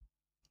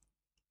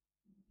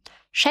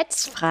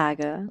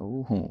Schätzfrage.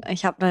 Oh.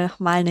 Ich habe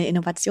noch mal eine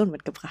Innovation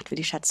mitgebracht für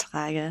die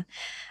Schätzfrage.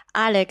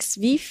 Alex,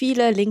 wie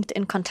viele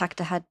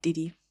LinkedIn-Kontakte hat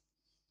Didi?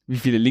 Wie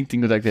viele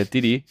LinkedIn-Kontakte hat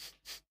Didi?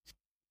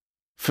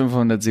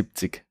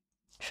 570.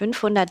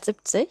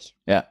 570?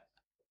 Ja.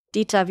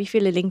 Dieter, wie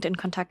viele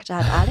LinkedIn-Kontakte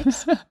hat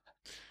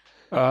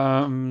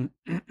Alex?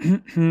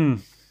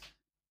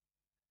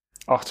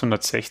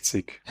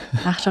 860.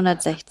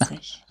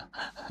 860.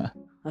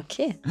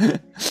 Okay.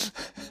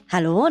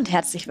 Hallo und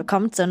herzlich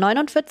willkommen zur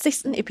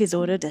 49.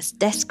 Episode des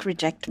Desk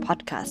Reject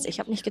Podcast.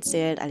 Ich habe nicht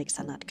gezählt,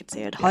 Alexander hat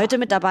gezählt. Heute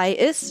mit dabei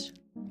ist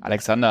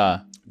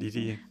Alexander.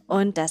 Didi.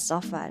 und der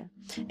Soffal.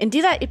 In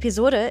dieser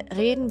Episode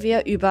reden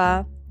wir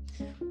über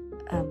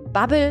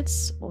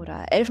Bubbles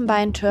oder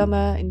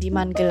Elfenbeintürme, in die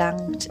man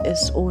gelangt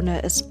ist,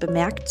 ohne es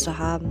bemerkt zu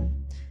haben.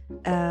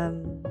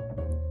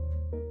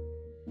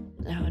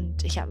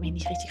 Und ich habe mich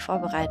nicht richtig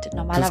vorbereitet.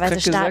 Normalerweise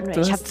starten wir,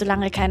 ich habe zu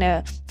lange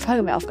keine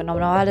Folge mehr aufgenommen.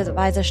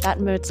 Normalerweise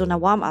starten wir mit so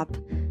einer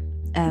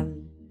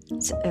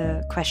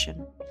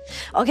Warm-up-Question.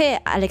 Okay,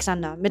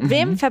 Alexander, mit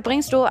wem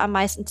verbringst du am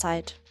meisten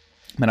Zeit?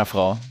 Meiner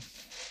Frau.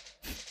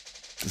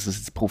 Das ist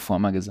jetzt pro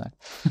forma gesagt.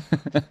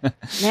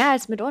 Mehr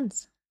als mit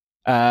uns.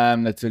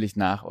 Natürlich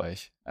nach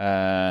euch.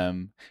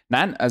 Nein,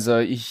 also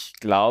ich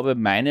glaube,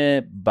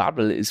 meine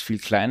Bubble ist viel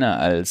kleiner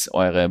als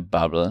eure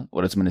Bubble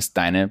oder zumindest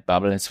deine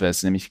Bubble. Jetzt wäre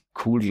es nämlich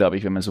cool, glaube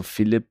ich, wenn wir so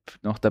Philipp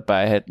noch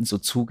dabei hätten, so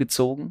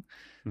zugezogen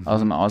aus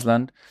dem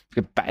Ausland. Ich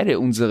glaube, beide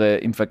unsere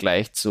im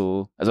Vergleich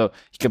zu, also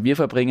ich glaube, wir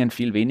verbringen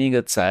viel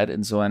weniger Zeit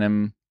in so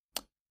einem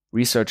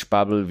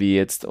Research-Bubble wie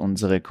jetzt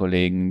unsere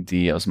Kollegen,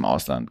 die aus dem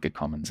Ausland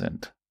gekommen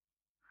sind.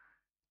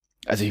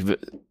 Also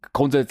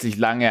grundsätzlich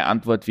lange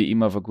Antwort wie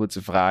immer auf eine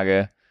kurze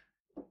Frage.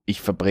 Ich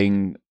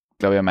verbringe,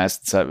 glaube ich, am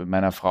meisten Zeit mit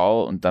meiner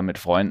Frau und dann mit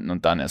Freunden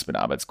und dann erst mit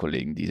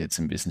Arbeitskollegen, die jetzt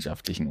im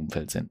wissenschaftlichen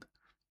Umfeld sind.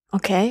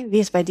 Okay, wie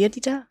ist bei dir,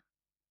 Dieter?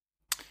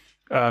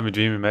 Mit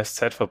wem ich meist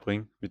Zeit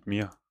verbringe? Mit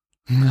mir.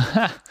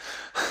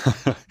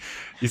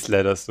 Ist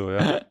leider so,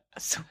 ja.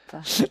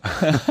 Super.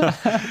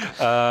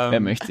 Wer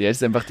möchte? Er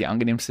ist einfach die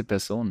angenehmste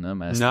Person, ne?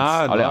 Meistens.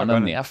 Alle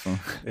anderen nerven.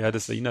 Ja,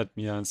 das erinnert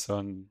mich an so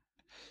ein,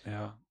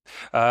 ja.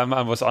 An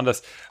was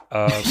anderes.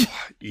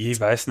 Ich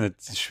weiß nicht,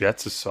 es ist schwer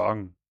zu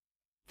sagen.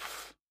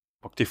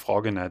 Mag die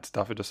Frage nicht.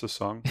 Darf ich das so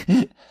sagen?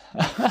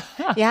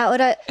 Ja,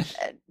 oder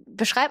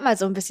beschreib mal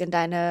so ein bisschen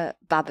deine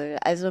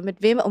Bubble. Also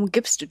mit wem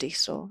umgibst du dich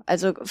so?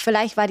 Also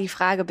vielleicht war die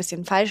Frage ein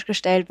bisschen falsch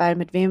gestellt, weil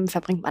mit wem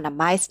verbringt man am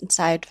meisten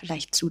Zeit,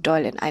 vielleicht zu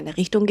doll in eine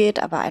Richtung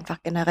geht, aber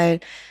einfach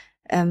generell,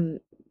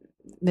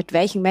 mit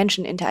welchen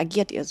Menschen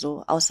interagiert ihr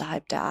so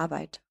außerhalb der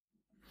Arbeit?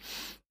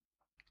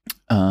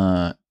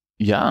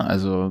 Ja,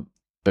 also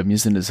bei mir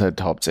sind es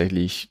halt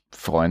hauptsächlich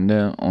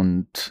Freunde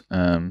und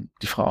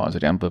die Frau. Also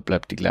die Antwort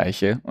bleibt die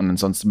gleiche. Und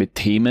ansonsten mit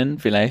Themen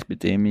vielleicht,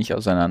 mit denen ich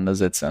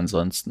auseinandersetze.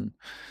 Ansonsten,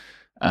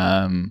 das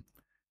habe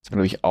ich,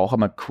 glaube ich, auch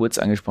einmal kurz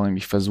angesprochen.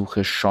 Ich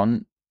versuche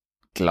schon,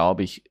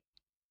 glaube ich,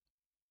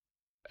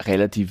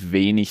 relativ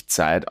wenig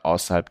Zeit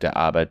außerhalb der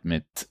Arbeit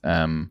mit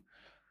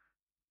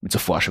so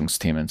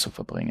Forschungsthemen zu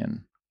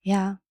verbringen.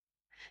 Ja.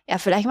 Ja,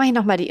 vielleicht mache ich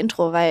noch mal die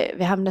Intro, weil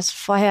wir haben das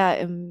vorher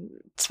im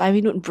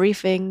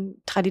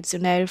 2-Minuten-Briefing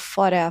traditionell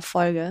vor der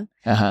Folge,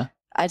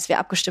 als wir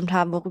abgestimmt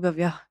haben, worüber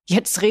wir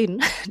jetzt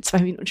reden,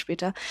 2 Minuten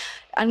später,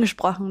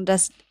 angesprochen,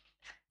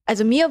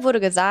 also mir wurde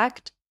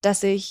gesagt,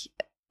 dass ich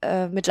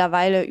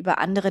mittlerweile über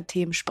andere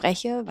Themen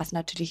spreche, was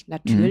natürlich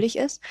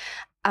ist,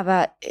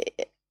 aber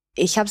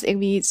ich habe es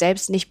irgendwie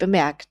selbst nicht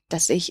bemerkt,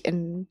 dass ich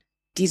in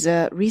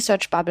diese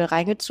Research-Bubble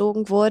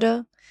reingezogen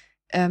wurde,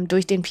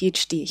 durch den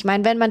PhD. Ich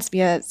meine, wenn man es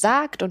mir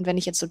sagt und wenn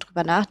ich jetzt so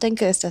drüber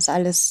nachdenke, ist das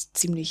alles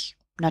ziemlich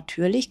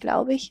natürlich,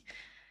 glaube ich.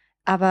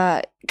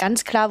 Aber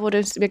ganz klar wurde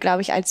es mir,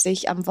 glaube ich, als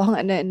ich am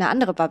Wochenende in eine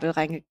andere Bubble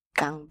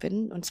reingegangen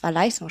bin, und zwar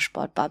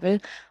Leistungssport-Bubble,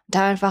 und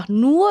da einfach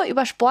nur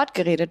über Sport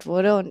geredet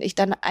wurde und ich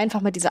dann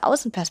einfach mal diese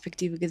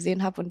Außenperspektive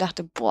gesehen habe und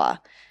dachte,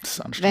 boah,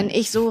 wenn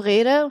ich so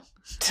rede,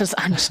 das ist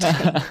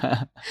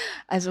anstrengend.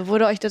 Also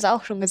wurde euch das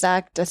auch schon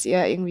gesagt, dass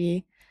ihr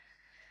irgendwie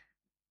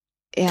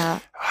ich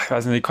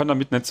weiß nicht, ich kann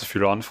damit nicht so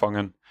viel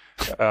anfangen.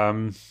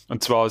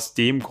 Und zwar aus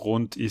dem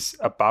Grund ist,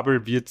 eine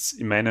Bubble wird's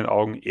in meinen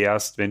Augen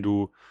erst, wenn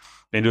du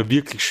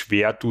wirklich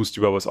schwer tust,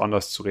 über was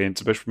anderes zu reden.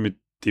 Zum Beispiel mit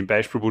dem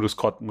Beispiel, wo du es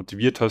gerade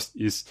motiviert hast,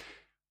 ist,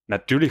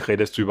 natürlich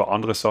redest du über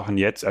andere Sachen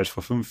jetzt als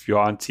vor 5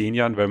 Jahren, 10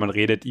 Jahren, weil man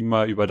redet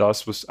immer über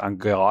das, was einen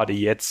gerade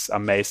jetzt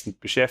am meisten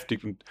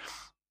beschäftigt. Und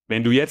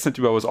wenn du jetzt nicht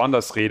über was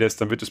anderes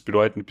redest, dann wird das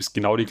bedeuten, du bist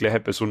genau die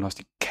gleiche Person, hast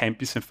dich kein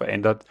bisschen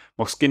verändert,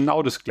 machst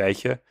genau das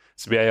Gleiche.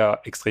 Das wäre ja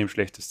ein extrem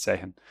schlechtes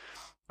Zeichen.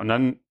 Und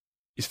dann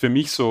ist für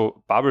mich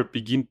so, Bubble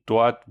beginnt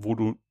dort,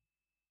 wo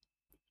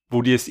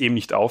dir es eben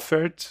nicht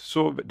auffällt,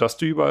 so, dass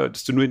du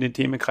nur in den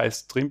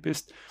Themenkreis drin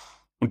bist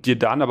und dir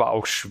dann aber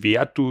auch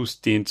schwer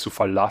tust, den zu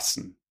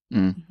verlassen.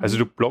 Also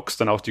du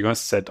blockst dann auch die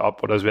ganze Zeit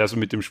ab. Oder es wäre so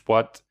mit dem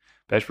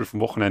Sportbeispiel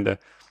vom Wochenende,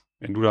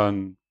 wenn du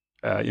dann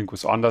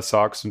irgendwas anderes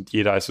sagst und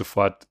jeder ist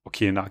sofort,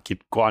 okay,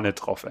 geht gar nicht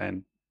drauf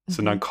ein,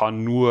 sondern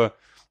kann nur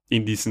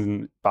in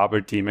diesem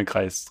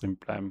Bubble-Themenkreis drin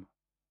bleiben.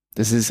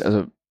 Das ist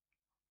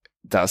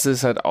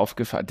halt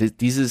aufgefallen,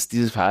 dieses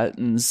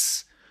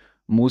Verhaltensmuster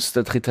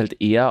Muster tritt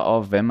halt eher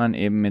auf, wenn man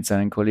eben mit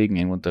seinen Kollegen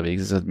irgendwo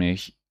unterwegs ist.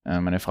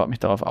 Meine Frau hat mich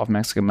darauf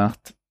aufmerksam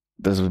gemacht,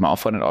 das ist mir auch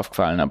vorher nicht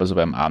aufgefallen, aber so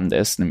beim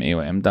Abendessen im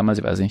EOM damals,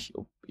 ich weiß nicht,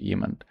 ob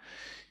jemand,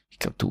 ich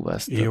glaube, du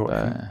warst EOM,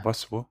 dabei.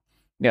 was, wo?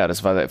 Ja,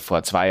 das war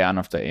vor 2 Jahren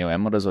auf der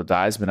EOM oder so.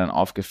 Da ist mir dann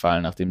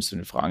aufgefallen, nachdem es so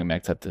eine Frau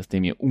angemerkt hat,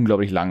 nachdem mir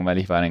unglaublich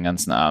langweilig war den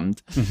ganzen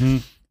Abend,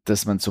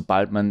 dass man,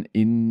 sobald man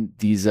in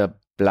dieser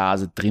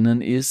Blase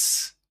drinnen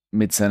ist,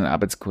 mit seinen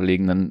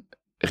Arbeitskollegen, dann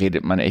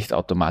redet man echt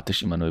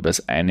automatisch immer nur über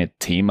das eine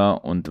Thema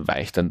und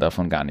weicht dann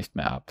davon gar nicht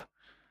mehr ab.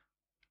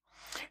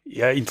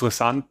 Ja,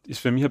 interessant ist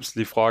für mich ein bisschen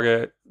die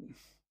Frage,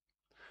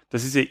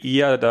 das ist ja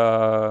eher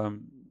der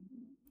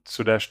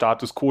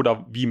Status quo,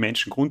 wie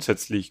Menschen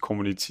grundsätzlich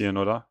kommunizieren,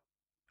 oder?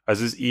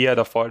 Also es ist eher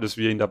der Fall, dass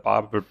wir in der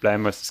Bubble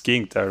bleiben, als das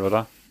Gegenteil,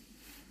 oder?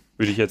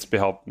 Würde ich jetzt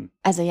behaupten.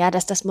 Also ja,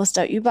 dass das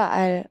Muster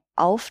überall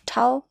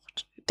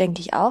auftaucht,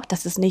 denke ich auch,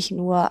 dass es nicht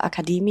nur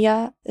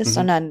Academia ist,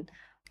 sondern,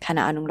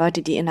 keine Ahnung,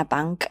 Leute, die in der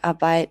Bank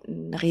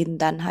arbeiten, reden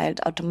dann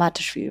halt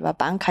automatisch wie über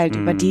Bank, halt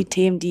über die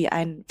Themen, die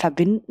einen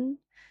verbinden.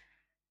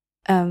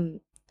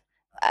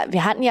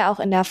 Wir hatten ja auch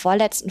in der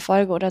vorletzten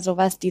Folge oder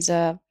sowas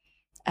diese,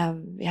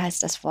 wie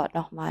heißt das Wort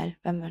nochmal,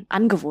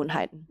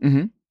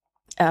 Angewohnheiten.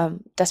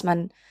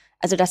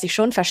 Dass ich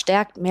schon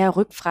verstärkt mehr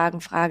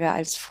Rückfragen frage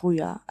als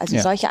früher. Also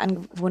solche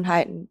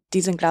Angewohnheiten,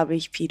 die sind, glaube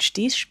ich,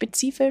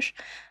 PhDs-spezifisch,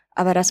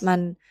 aber dass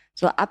man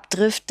so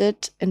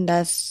abdriftet in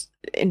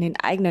den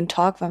eigenen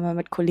Talk, wenn man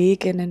mit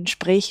Kolleginnen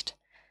spricht,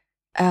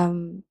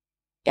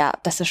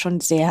 dass es schon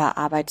sehr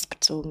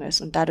arbeitsbezogen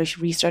ist und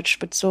dadurch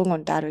research-bezogen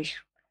und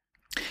dadurch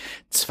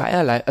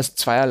Zweierlei,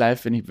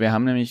 wir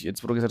haben nämlich,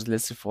 jetzt wo du gesagt hast,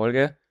 letzte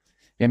Folge,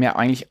 wir haben ja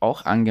eigentlich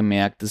auch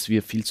angemerkt, dass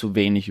wir viel zu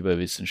wenig über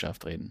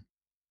Wissenschaft reden.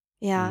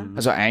 Ja.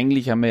 Also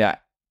eigentlich haben wir ja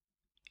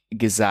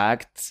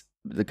gesagt,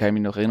 da kann ich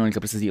mich noch erinnern, ich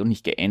glaube, das hat sich auch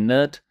nicht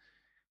geändert,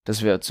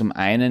 dass wir zum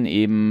einen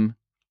eben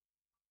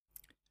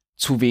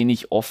zu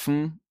wenig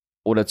offen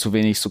oder zu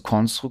wenig so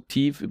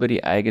konstruktiv über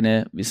die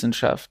eigene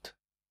Wissenschaft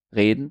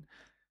reden,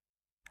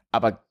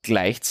 aber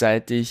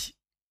gleichzeitig,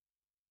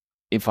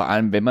 vor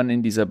allem wenn man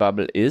in dieser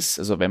Bubble ist,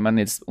 also wenn man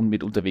jetzt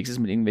mit unterwegs ist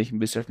mit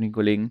irgendwelchen wissenschaftlichen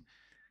Kollegen,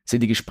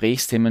 sind die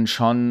Gesprächsthemen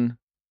schon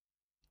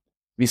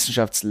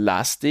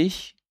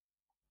wissenschaftslastig,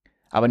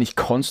 aber nicht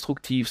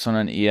konstruktiv,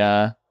 sondern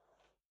eher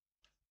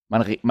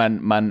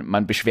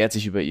man beschwert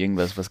sich über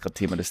irgendwas, was gerade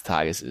Thema des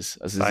Tages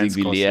ist. Also es ist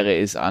irgendwie Lehre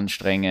ist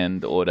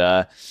anstrengend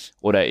oder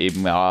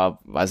eben, ja,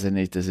 weiß ich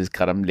nicht, das ist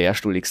gerade am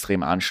Lehrstuhl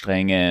extrem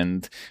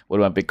anstrengend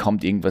oder man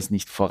bekommt irgendwas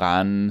nicht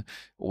voran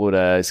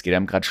oder es geht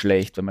einem gerade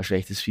schlecht, wenn man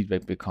schlechtes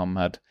Feedback bekommen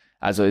hat.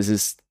 Also es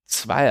ist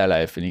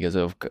zweierlei, finde ich,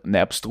 also auf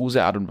eine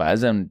abstruse Art und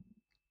Weise, und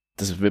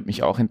das würde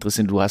mich auch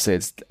interessieren. Du hast ja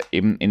jetzt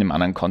eben in einem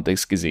anderen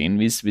Kontext gesehen,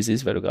 wie es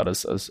ist, weil du gerade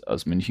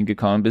aus München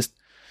gekommen bist.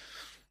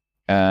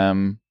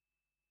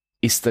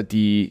 Hast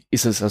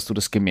du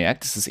das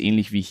gemerkt? Ist das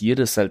ähnlich wie hier,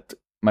 dass halt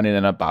man in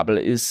einer Bubble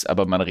ist,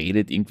 aber man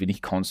redet irgendwie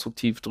nicht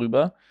konstruktiv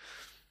drüber?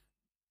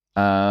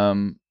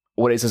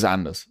 Oder ist es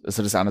anders? Hast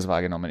du das anders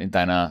wahrgenommen?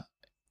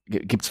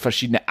 Gibt es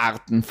verschiedene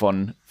Arten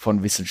von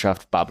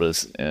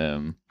Wissenschaft-Bubbles?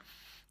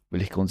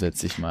 Will ich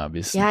grundsätzlich mal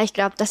wissen. Ja, ich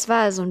glaube, das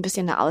war so ein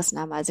bisschen eine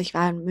Ausnahme. Also ich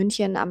war in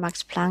München am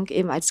Max Planck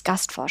eben als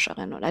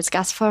Gastforscherin. Und als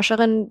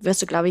Gastforscherin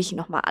wirst du, glaube ich,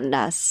 nochmal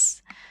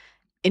anders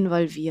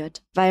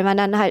involviert, weil man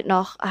dann halt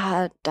noch,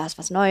 da ist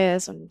was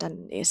Neues und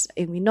dann ist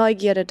irgendwie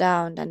Neugierde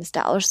da und dann ist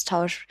der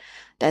Austausch,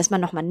 da ist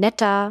man nochmal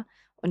netter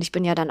und ich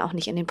bin ja dann auch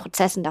nicht in den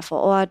Prozessen da vor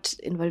Ort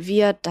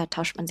involviert, da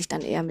tauscht man sich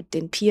dann eher mit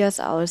den Peers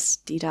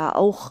aus, die da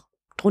auch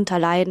drunter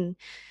leiden.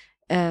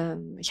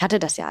 Ich hatte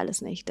das ja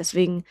alles nicht,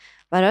 deswegen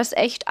war das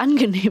echt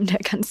angenehm, der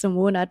ganze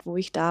Monat, wo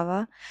ich da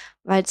war,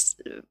 weil es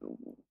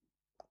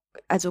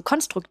also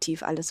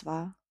konstruktiv alles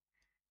war.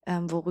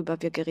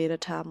 Worüber wir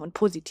geredet haben und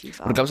positiv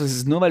auch. Und du glaubst, es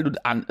ist nur, weil du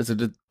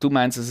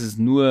meinst, es ist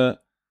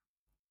nur,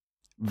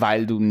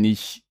 weil du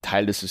nicht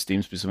Teil des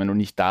Systems bist. Und wenn du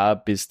nicht da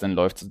bist, dann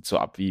läuft es so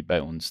ab wie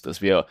bei uns,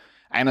 dass wir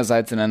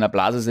einerseits in einer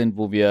Blase sind,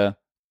 wo wir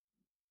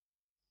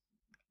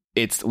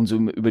jetzt uns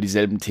über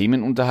dieselben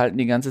Themen unterhalten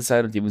die ganze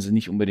Zeit und die uns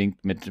nicht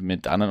unbedingt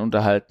mit anderen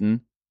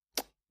unterhalten.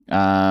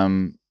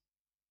 Aber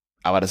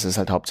dass es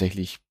halt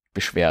hauptsächlich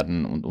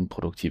Beschwerden und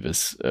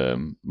unproduktives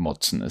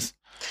Motzen ist.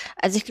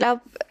 Also ich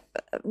glaube,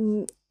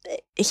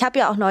 ich habe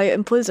ja auch neue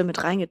Impulse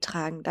mit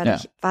reingetragen.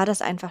 Dadurch war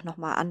das einfach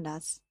nochmal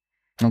anders.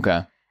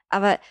 Okay.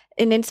 Aber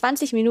in den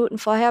 20 Minuten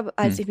vorher,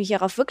 als ich mich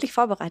darauf wirklich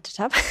vorbereitet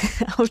habe,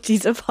 auf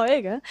diese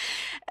Folge,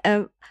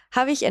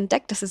 habe ich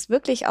entdeckt, dass es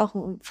wirklich auch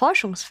ein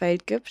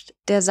Forschungsfeld gibt,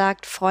 der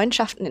sagt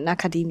Freundschaften in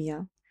Akademie.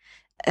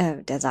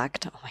 Der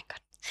sagt, oh mein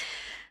Gott,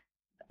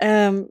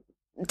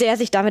 der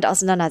sich damit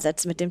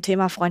auseinandersetzt, mit dem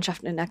Thema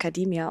Freundschaften in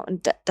Akademie.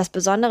 Und das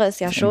Besondere ist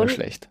ja schon,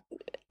 schlecht.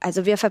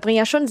 Also wir verbringen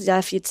ja schon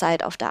sehr viel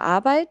Zeit auf der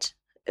Arbeit,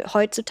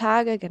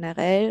 heutzutage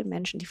generell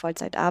Menschen, die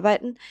Vollzeit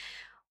arbeiten.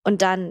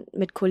 Und dann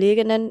mit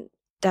Kolleginnen,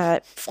 da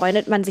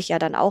freundet man sich ja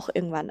dann auch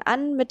irgendwann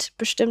an mit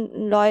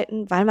bestimmten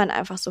Leuten, weil man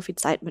einfach so viel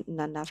Zeit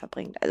miteinander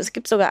verbringt. Also es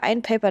gibt sogar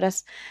ein Paper,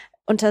 das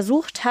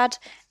untersucht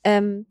hat,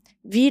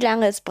 wie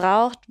lange es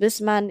braucht, bis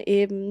man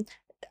eben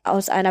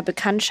aus einer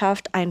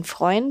Bekanntschaft einen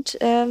Freund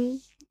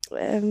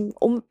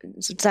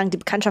sozusagen die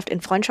Bekanntschaft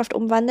in Freundschaft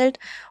umwandelt.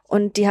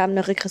 Und die haben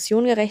eine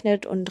Regression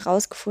gerechnet und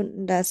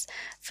rausgefunden, dass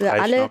für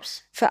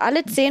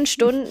alle 10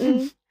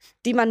 Stunden,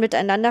 die man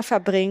miteinander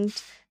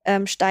verbringt,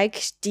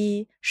 steigt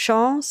die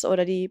Chance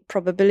oder die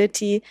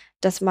Probability,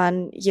 dass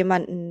man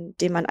jemanden,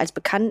 den man als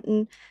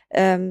Bekannten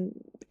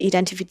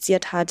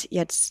identifiziert hat,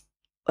 jetzt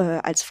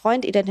als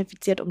Freund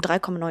identifiziert um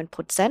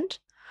 3,9%.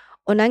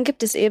 Und dann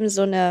gibt es eben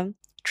so eine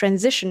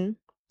Transition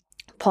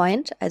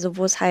Point, also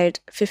wo es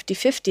halt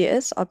 50-50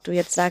 ist, ob du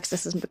jetzt sagst,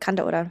 das ist ein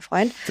Bekannter oder ein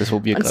Freund. Das,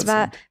 wo wir und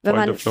zwar, sind. wenn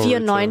man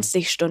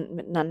 94 Stunden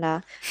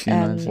miteinander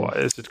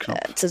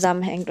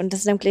zusammenhängt. Und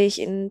das ist nämlich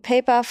ein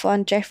Paper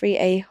von Jeffrey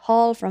A.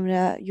 Hall from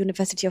the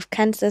University of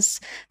Kansas,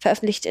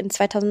 veröffentlicht in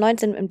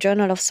 2019 im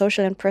Journal of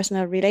Social and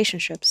Personal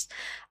Relationships.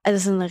 Also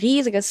es ist ein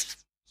riesig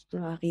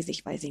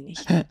weiß ich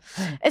nicht.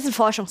 Es ist ein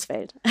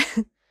Forschungsfeld.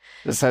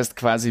 Das heißt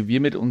quasi, wir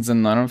mit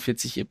unseren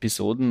 49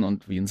 Episoden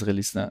und wie unsere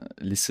Listener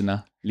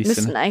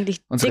müssen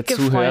eigentlich unsere dicke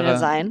Zuhörer Freunde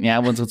sein. Ja,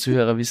 aber unsere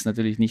Zuhörer wissen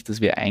natürlich nicht, dass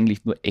wir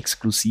eigentlich nur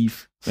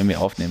exklusiv, wenn wir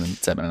aufnehmen,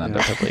 Zeit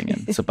miteinander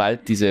verbringen.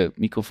 Sobald diese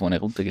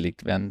Mikrofone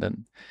runtergelegt werden,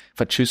 dann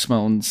verschüssen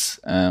wir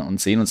uns und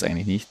sehen uns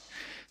eigentlich nicht.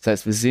 Das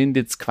heißt, wir sind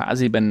jetzt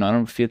quasi bei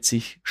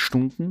 49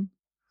 Stunden,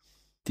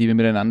 die wir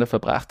miteinander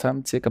verbracht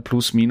haben, circa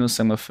plus minus,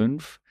 sagen wir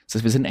 5. Das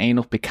heißt, wir sind eigentlich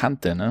noch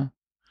Bekannte, ne?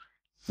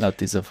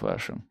 Laut dieser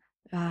Forschung.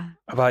 Ja.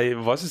 Aber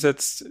was ist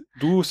jetzt,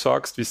 du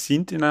sagst, wir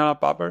sind in einer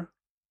Bubble?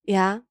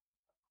 Ja.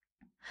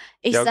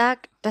 Ich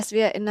sag, dass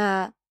wir in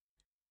einer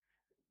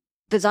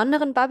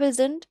besonderen Bubble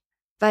sind,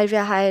 weil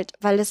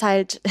es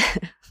halt,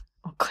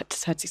 oh Gott,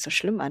 das hört sich so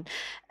schlimm an.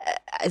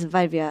 Also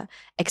weil wir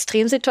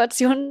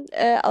Extremsituationen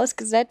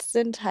ausgesetzt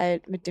sind,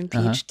 halt mit dem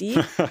PhD.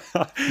 Ja,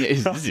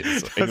 ist ja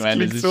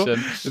so.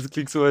 Das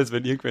klingt so, als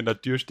wenn irgendwer in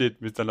der Tür steht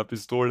mit seiner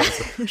Pistole und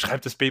so,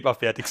 schreibt das Paper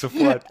fertig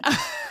sofort.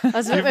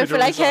 Das würde mir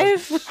vielleicht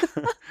helfen.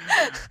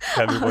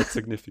 Chemical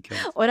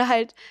significant. Oder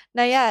halt,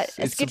 naja,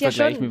 es geht ja schon.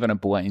 Vergleich mit einer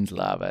Bohrinsel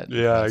arbeiten.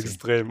 Ja, quasi.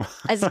 Extrem.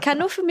 Also ich kann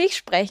nur für mich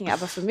sprechen,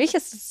 aber für mich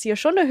ist es hier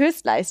schon eine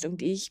Höchstleistung,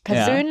 die ich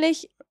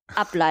persönlich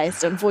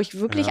ableiste und wo ich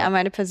wirklich an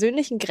meine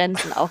persönlichen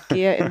Grenzen auch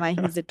gehe in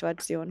manchen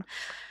Situationen.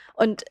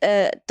 Und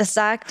das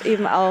sagt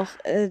eben auch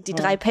die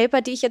 3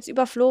 Paper, die ich jetzt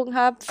überflogen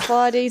habe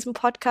vor diesem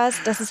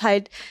Podcast, dass es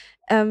halt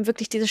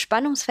wirklich dieses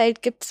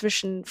Spannungsfeld gibt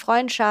zwischen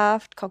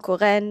Freundschaft,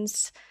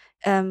 Konkurrenz,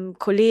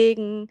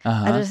 Kollegen.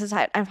 Aha. Also dass es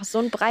halt einfach so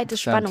ein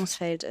breites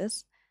Spannungsfeld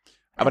ist.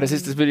 Aber das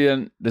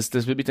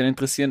würde mich dann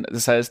interessieren.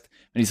 Das heißt,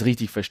 wenn ich es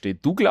richtig verstehe,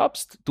 du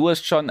glaubst, du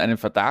hast schon einen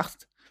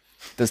Verdacht,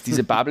 dass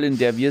diese Bubble, in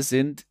der wir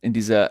sind, in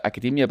dieser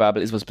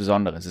Academia-Bubble, ist was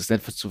Besonderes. Es ist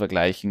nicht zu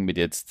vergleichen mit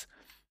jetzt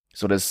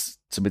so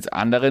mit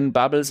anderen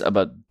Bubbles,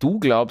 aber du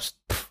glaubst,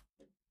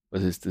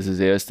 das ist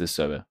eher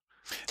dasselbe.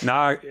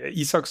 Na,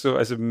 ich sag so,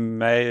 also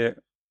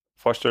meine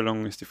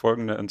Vorstellung ist die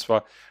folgende, und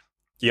zwar,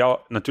 ja,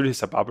 natürlich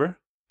ist eine Bubble,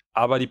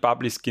 aber die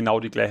Bubble ist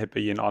genau die gleiche bei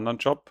jedem anderen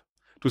Job.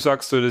 Du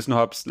sagst so, das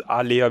noch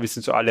ein Layer, wir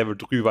sind so ein Level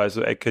drüber,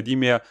 also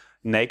Academia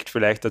neigt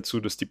vielleicht dazu,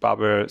 dass die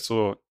Bubble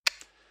so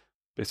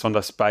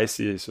besonders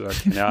spicy ist oder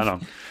keine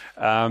Ahnung.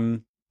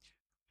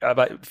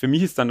 Aber für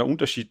mich ist dann der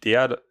Unterschied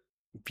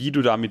wie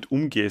du damit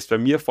umgehst. Bei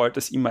mir fällt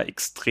das immer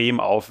extrem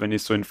auf, wenn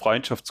ich so in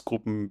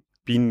Freundschaftsgruppen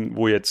bin,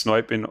 wo ich jetzt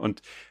neu bin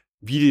und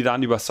wie die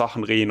dann über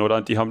Sachen reden,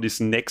 oder? Die haben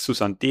diesen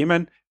Nexus an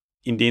Themen,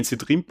 in denen sie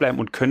drin bleiben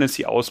und können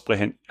sie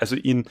ausbrechen. Also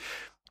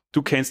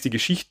du kennst die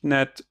Geschichten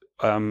nicht,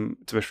 zum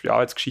Beispiel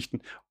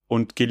Arbeitsgeschichten,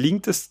 und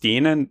gelingt es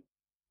denen,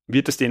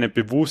 wird es denen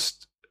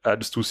bewusst,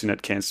 dass du sie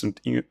nicht kennst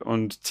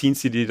und ziehen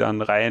sie die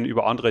dann rein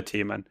über andere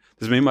Themen.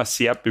 Das ist mir immer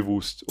sehr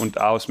bewusst und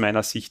auch aus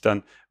meiner Sicht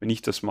dann, wenn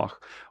ich das mache.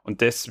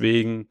 Und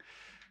deswegen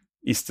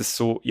ist es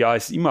so, ja,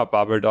 es ist immer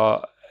Bubble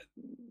da.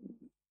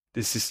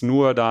 Das ist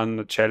nur dann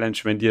eine Challenge,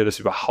 wenn dir das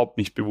überhaupt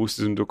nicht bewusst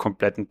ist und du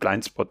kompletten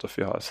Blindspot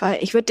dafür hast.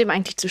 Ich würde dem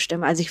eigentlich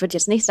zustimmen. Also ich würde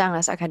jetzt nicht sagen,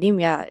 dass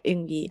Academia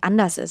irgendwie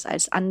anders ist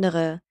als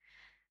andere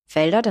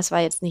Felder. Das war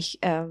jetzt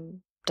nicht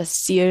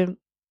das Ziel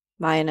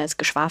meines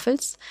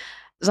Geschwafels,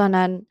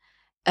 sondern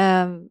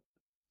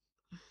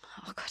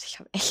oh Gott, ich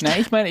habe echt.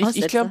 Nein, ich meine,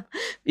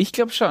 ich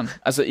glaube schon.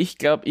 Also ich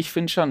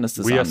finde schon, dass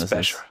das anders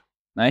ist.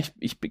 Nein,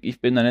 ich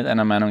bin da nicht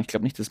einer Meinung. Ich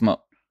glaube nicht, dass man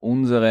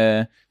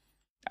unsere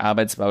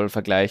Arbeitsbubble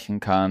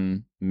vergleichen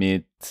kann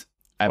mit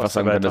einfach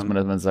sagen kann, dass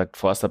man sagt,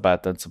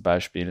 Forstarbeitern zum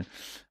Beispiel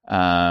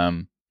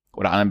oder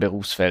anderen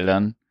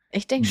Berufsfeldern.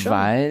 Ich denke schon.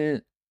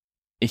 Weil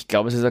ich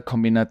glaube, es ist eine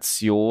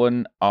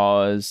Kombination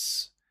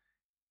aus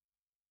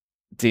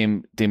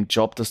dem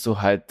Job, dass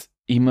du halt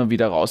immer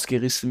wieder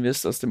rausgerissen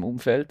wirst aus dem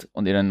Umfeld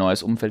und in ein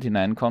neues Umfeld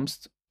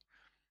hineinkommst.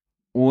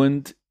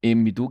 Und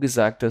eben, wie du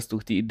gesagt hast,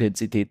 durch die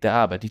Intensität der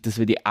Arbeit. Nicht, dass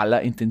wir die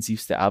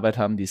allerintensivste Arbeit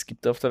haben, die es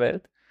gibt auf der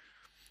Welt,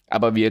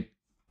 aber wir,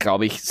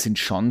 glaube ich, sind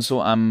schon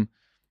so am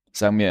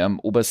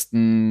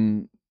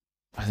obersten,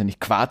 weiß ich nicht,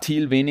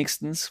 Quartil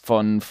wenigstens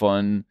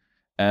von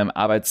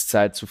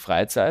Arbeitszeit zu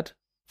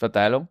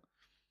Freizeitverteilung.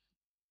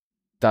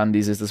 Dann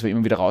dass wir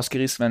immer wieder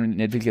rausgerissen werden und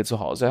nicht wirklich ein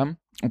Zuhause haben.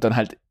 Und dann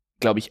halt,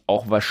 glaube ich,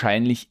 auch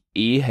wahrscheinlich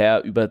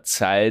eher über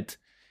Zeit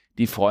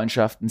die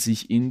Freundschaften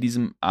sich in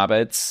diesem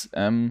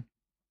Arbeitskreis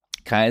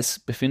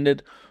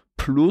befindet.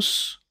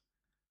 Plus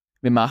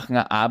wir machen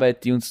eine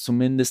Arbeit, die uns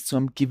zumindest zu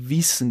einem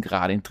gewissen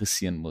Grad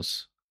interessieren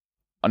muss.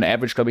 On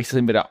average, glaube ich,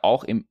 sind wir da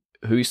auch im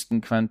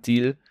höchsten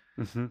Quantil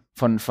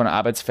von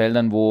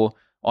Arbeitsfeldern, wo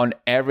on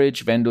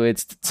average, wenn du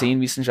jetzt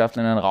 10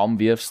 Wissenschaftler in einen Raum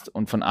wirfst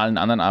und von allen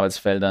anderen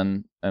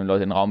Arbeitsfeldern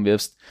Leute in den Raum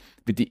wirfst,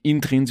 wird die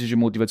intrinsische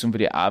Motivation für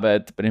die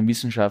Arbeit bei den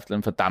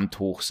Wissenschaftlern verdammt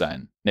hoch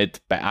sein.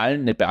 Nicht bei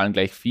allen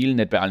gleich viel,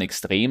 nicht bei allen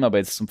extrem, aber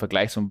jetzt zum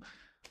Vergleich zum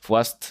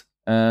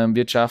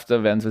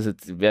Forstwirtschaftler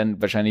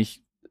werden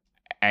wahrscheinlich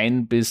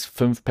 1 bis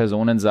 5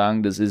 Personen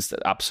sagen, das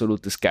ist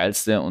absolut das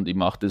Geilste und ich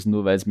mache das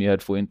nur, weil es mir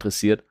halt voll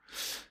interessiert.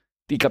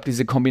 Ich glaube,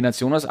 diese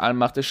Kombination aus allem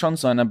macht es schon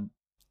so einer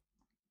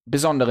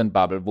besonderen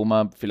Bubble, wo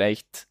man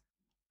vielleicht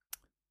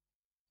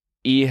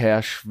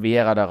eher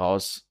schwerer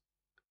daraus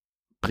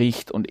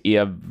bricht und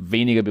eher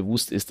weniger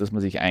bewusst ist, dass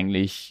man sich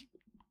eigentlich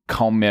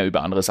kaum mehr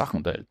über andere Sachen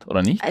unterhält,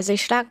 oder nicht? Also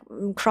ich schlage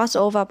einen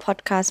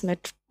Crossover-Podcast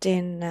mit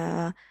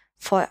den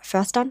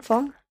Förstern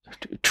vor.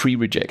 Tree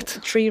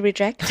Reject.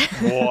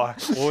 Boah,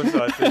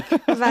 großartig.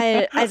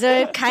 Weil, also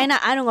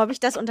keine Ahnung, ob ich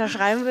das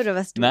unterschreiben würde,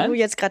 was du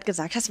jetzt gerade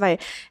gesagt hast, weil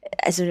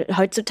also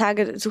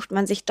heutzutage sucht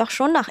man sich doch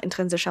schon nach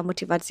intrinsischer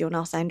Motivation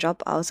auch seinen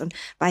Job aus und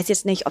weiß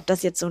jetzt nicht, ob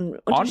das jetzt so ein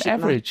Unterschied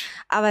macht.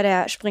 Aber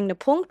der springende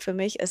Punkt für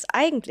mich ist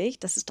eigentlich,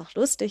 dass es doch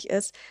lustig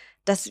ist,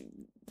 dass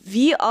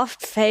wie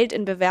oft fällt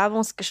in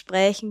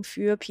Bewerbungsgesprächen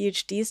für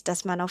PhDs,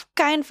 dass man auf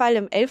keinen Fall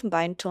im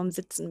Elfenbeinturm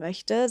sitzen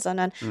möchte,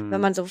 sondern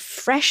wenn man so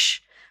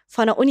fresh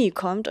von der Uni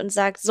kommt und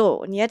sagt,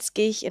 so, und jetzt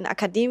gehe ich in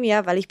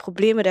Akademia, weil ich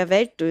Probleme der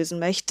Welt lösen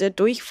möchte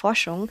durch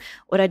Forschung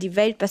oder die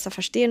Welt besser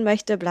verstehen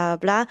möchte, bla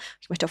bla bla.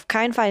 Ich möchte auf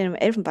keinen Fall in einem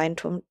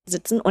Elfenbeinturm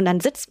sitzen. Und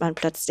dann sitzt man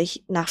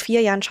plötzlich, nach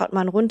 4 Jahren schaut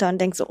man runter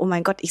und denkt so, oh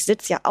mein Gott, ich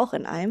sitze ja auch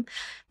in einem.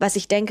 Was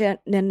ich denke,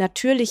 eine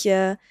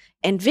natürliche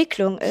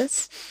Entwicklung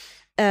ist,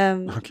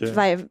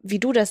 weil, wie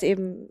du das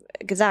eben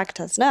gesagt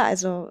hast, ne,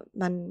 also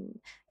man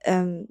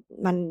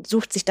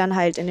sucht sich dann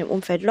halt in dem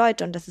Umfeld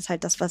Leute und das ist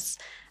halt das, was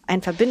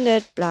einen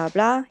verbindet, bla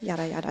bla,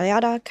 jada, jada,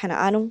 jada, keine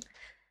Ahnung.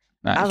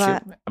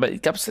 Nein, aber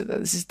ich glaube, es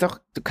ist doch,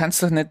 du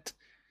kannst doch nicht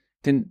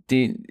den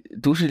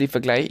durchschnittlichen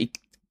Vergleich, ich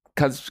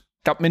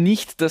glaube mir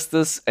nicht, dass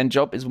das ein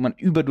Job ist, wo man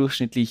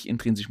überdurchschnittlich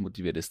intrinsisch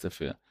motiviert ist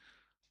dafür.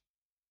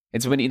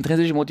 Jetzt, wenn man die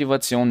intrinsische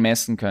Motivation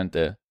messen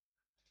könnte,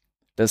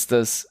 dass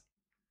das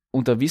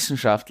unter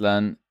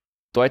Wissenschaftlern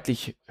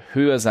deutlich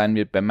höher sein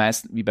wird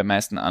wie bei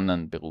meisten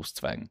anderen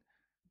Berufszweigen.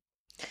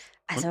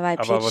 Also bei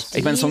PhDs,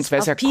 ich meine, sonst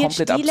wäre es ja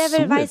komplett absurd.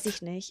 PhD-Level weiß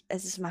ich nicht.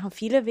 Es machen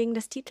viele wegen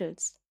des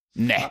Titels.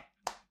 Nee.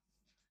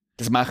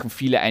 Das machen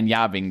viele ein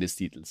Jahr wegen des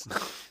Titels.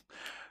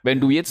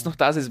 Wenn du jetzt noch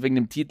da sitzt wegen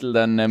dem Titel,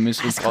 dann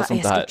müssen wir uns draus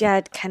unterhalten. Es gibt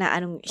ja, keine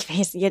Ahnung, ich will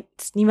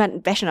jetzt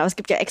niemanden bashen, aber es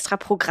gibt ja extra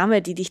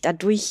Programme, die dich da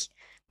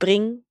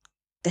durchbringen,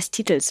 des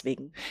Titels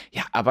wegen.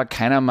 Ja, aber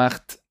keiner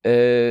macht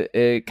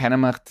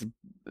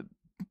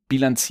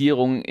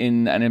Bilanzierung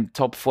in einem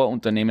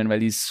Top-4-Unternehmen, weil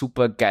die es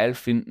super geil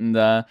finden,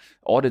 da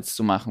Audits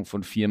zu machen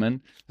von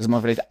Firmen. Das ist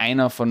mal vielleicht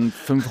einer von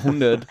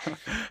 500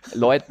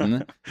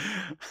 Leuten.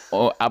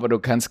 Oh, aber du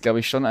kannst, glaube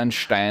ich, schon einen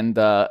Stein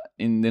da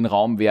in den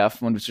Raum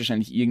werfen und wirst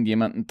wahrscheinlich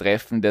irgendjemanden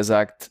treffen, der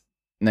sagt,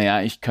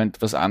 naja, ich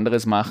könnte was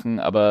anderes machen,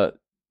 aber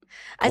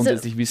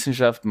grundsätzlich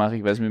Wissenschaft mache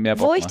ich, weil es mir mehr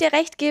Bock macht. Wo ich dir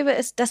recht gebe,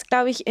 ist, dass,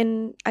 glaube ich,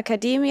 in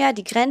Academia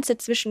die Grenze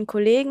zwischen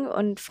Kollegen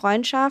und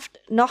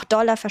Freundschaft noch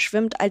doller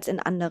verschwimmt als in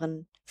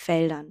anderen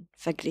Feldern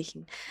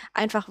verglichen.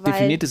 Einfach weil.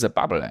 Definiert ist eine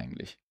Bubble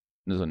eigentlich?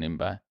 Nur so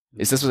nebenbei.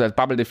 Ist das, was als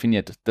Bubble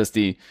definiert, dass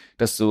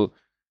du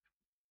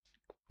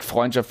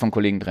Freundschaft von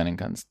Kollegen trennen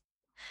kannst?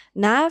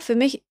 Na, für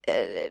mich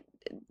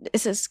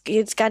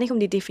geht es gar nicht um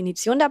die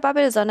Definition der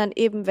Bubble, sondern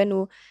eben,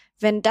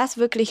 wenn das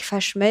wirklich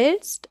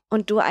verschmilzt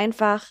und du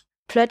einfach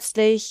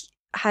plötzlich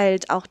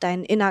halt auch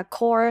deinen Inner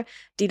Core,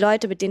 die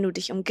Leute, mit denen du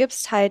dich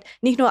umgibst, halt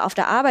nicht nur auf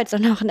der Arbeit,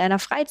 sondern auch in deiner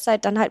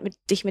Freizeit dann halt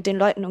dich mit den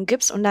Leuten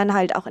umgibst und dann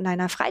halt auch in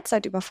deiner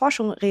Freizeit über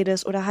Forschung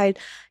redest oder halt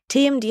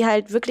Themen, die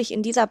halt wirklich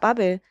in dieser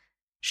Bubble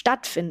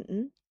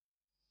stattfinden,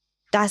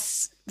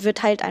 das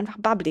wird halt einfach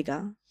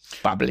bubbliger.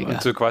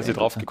 Und so quasi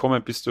drauf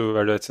gekommen bist du,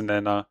 weil du jetzt in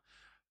deiner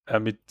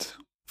mit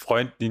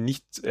Freunden, die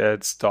nicht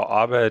jetzt da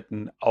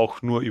arbeiten,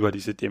 auch nur über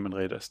diese Themen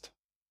redest.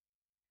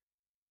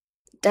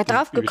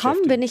 Darauf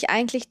gekommen bin ich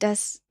eigentlich,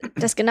 dass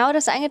genau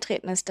das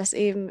eingetreten ist, dass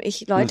eben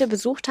ich Leute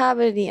besucht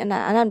habe, die in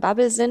einer anderen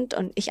Bubble sind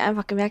und ich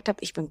einfach gemerkt habe,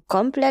 ich bin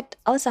komplett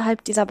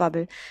außerhalb dieser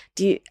Bubble.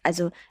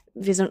 Also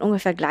wir sind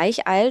ungefähr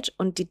gleich alt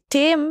und die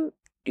Themen,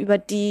 über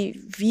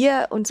die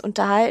wir uns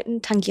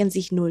unterhalten, tangieren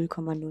sich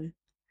 0,0.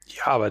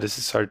 Ja, aber das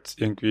ist halt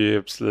irgendwie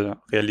ein bisschen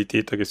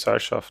Realität der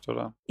Gesellschaft,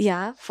 oder?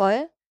 Ja,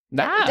 voll.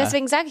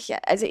 Deswegen sage ich ja,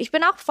 also ich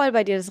bin auch voll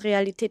bei dir, dass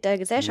Realität der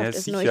Gesellschaft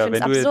ist, nur ich finde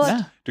es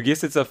absurd. Du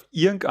gehst jetzt auf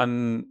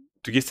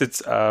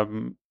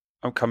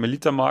am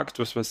Karmelitermarkt,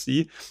 was weiß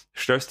ich,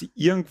 stellst dich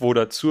irgendwo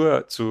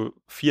dazu zu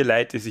 4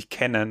 Leute, die sich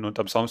kennen und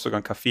am Samstag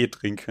einen Kaffee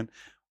trinken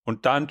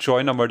und dann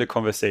join einmal die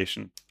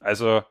Conversation.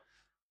 Also.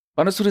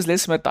 Wann hast du das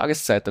letzte Mal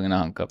Tageszeitung in der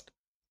Hand gehabt?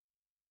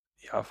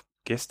 Ja,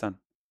 gestern.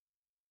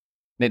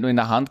 Nicht nur in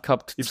der Hand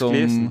gehabt,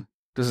 gelesen.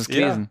 Du hast es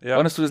gelesen. Ja.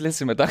 Wann hast du das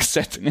letzte Mal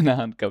Tageszeitung in der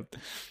Hand gehabt?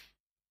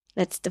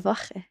 Letzte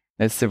Woche.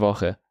 Letzte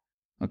Woche.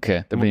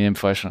 Okay, da bin ich im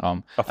falschen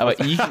Raum. Aber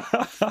ich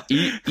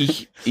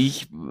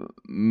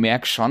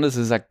merke schon, dass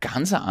es ein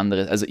ganz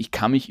anderes, also ich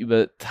kann mich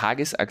über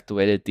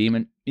tagesaktuelle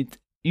Themen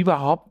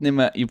überhaupt nicht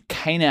mehr, ich habe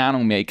keine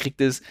Ahnung mehr, ich kriege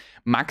das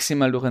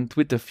maximal durch einen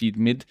Twitter-Feed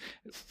mit,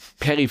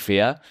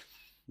 peripher,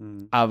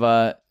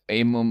 aber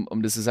eben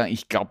um das zu sagen,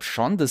 ich glaube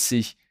schon, dass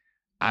sich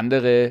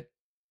andere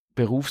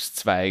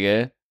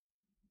Berufszweige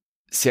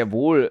sehr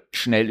wohl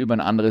schnell über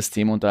ein anderes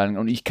Thema unterhalten.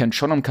 Und ich kann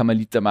schon am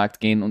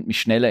Karmelitermarkt gehen und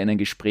mich schneller in ein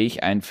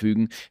Gespräch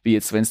einfügen, wie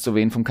jetzt, wenn du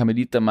wen vom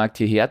Karmelitermarkt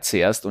hierher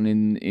zehrst und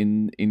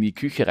in die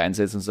Küche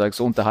reinsetzt und sagst,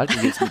 so unterhalte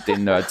ich jetzt mit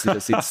den Nerds, die da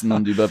sitzen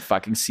und über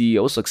fucking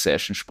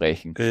CEO-Succession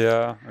sprechen.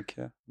 Ja,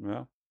 okay.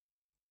 Ja.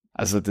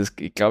 Also das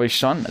glaube ich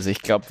schon. Also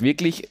ich glaube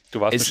wirklich...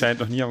 Du warst wahrscheinlich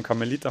noch nie am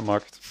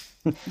Karmelitermarkt.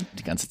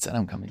 Die ganze Zeit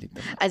am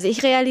Karmelitermarkt. Also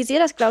ich realisiere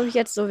das, glaube ich,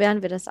 jetzt so,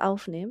 während wir das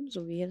aufnehmen,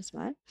 so wie jedes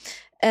Mal.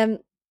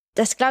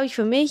 Das glaube ich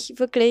für mich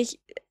wirklich,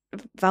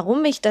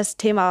 warum ich das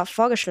Thema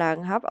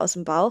vorgeschlagen habe aus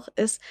dem Bauch,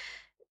 ist,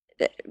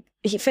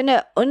 ich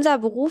finde, unser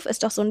Beruf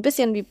ist doch so ein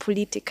bisschen wie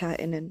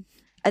PolitikerInnen.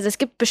 Also es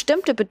gibt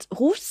bestimmte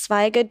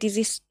Berufszweige, die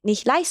sich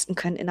nicht leisten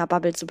können, in der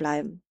Bubble zu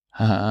bleiben.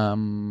 Aber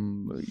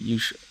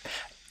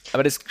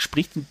das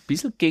spricht ein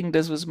bisschen gegen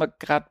das, was man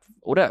gerade,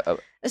 oder?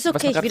 Ist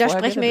okay, ich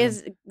widerspreche mir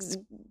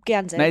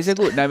gern selbst. Nein, ist ja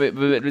gut.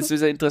 Nein, das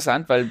ist ja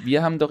interessant, weil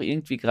wir haben doch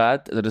irgendwie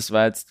gerade, also das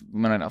war jetzt, wo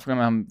wir dann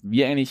aufgenommen haben,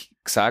 wir eigentlich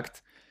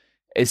gesagt,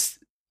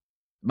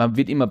 man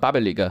wird immer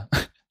babbeliger,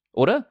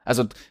 oder?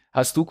 Also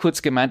hast du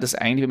kurz gemeint, dass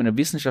eigentlich, wenn man in der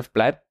Wissenschaft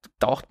bleibt,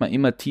 taucht man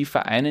immer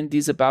tiefer ein in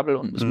diese Bubble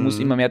und es muss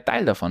immer mehr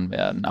Teil davon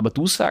werden. Aber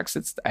du sagst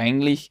jetzt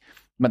eigentlich,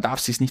 man darf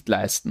es sich nicht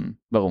leisten.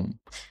 Warum?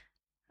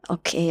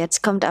 Okay,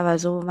 jetzt kommt aber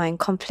so mein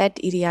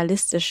komplett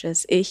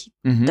idealistisches Ich,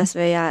 dass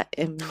wir ja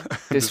im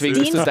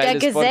Dienst der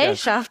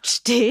Gesellschaft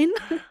stehen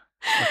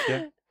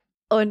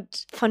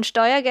und von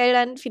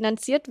Steuergeldern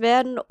finanziert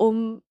werden,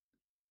 um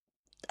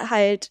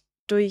halt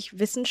durch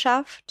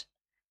Wissenschaft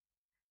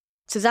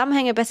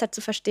Zusammenhänge besser zu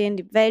verstehen,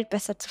 die Welt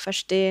besser zu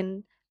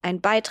verstehen,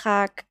 einen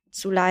Beitrag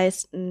zu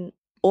leisten,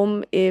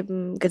 um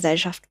eben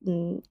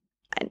Gesellschaften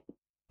ein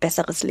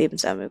besseres Leben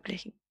zu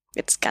ermöglichen.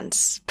 Jetzt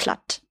ganz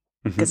platt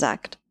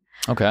gesagt.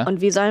 Okay.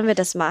 Und wie sollen wir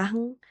das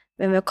machen,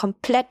 wenn wir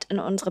komplett in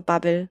unsere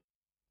Bubble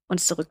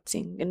uns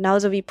zurückziehen?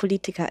 Genauso wie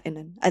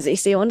PolitikerInnen. Also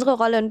ich sehe unsere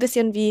Rolle ein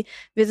bisschen wie,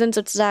 wir sind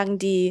sozusagen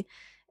die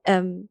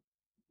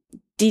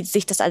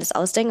sich das alles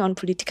ausdenken und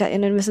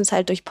PolitikerInnen müssen es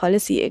halt durch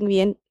Policy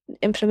irgendwie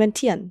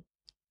implementieren.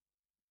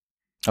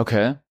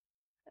 Okay.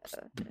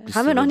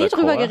 Haben wir noch nie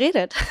drüber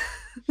geredet.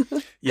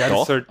 Ja,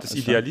 das ist halt das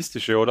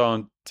Idealistische, oder?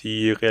 Und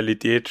die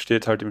Realität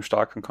steht halt im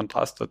starken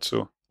Kontrast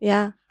dazu.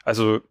 Ja.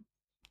 Also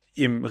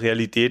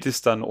Realität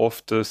ist dann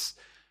oft, dass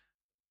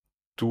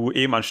du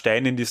eben einen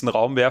Stein in diesen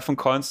Raum werfen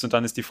kannst und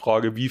dann ist die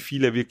Frage, wie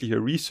viele wirkliche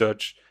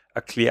Research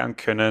erklären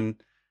können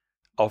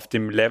auf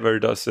dem Level,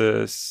 dass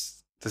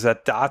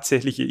er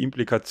tatsächliche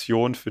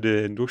Implikation für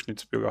den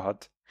Durchschnittsbürger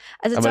hat.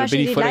 Also zum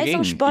Beispiel die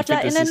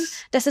LeistungssportlerInnen,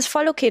 das ist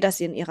voll okay, dass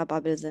sie in ihrer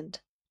Bubble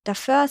sind. Der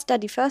Förster,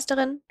 die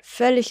Försterin,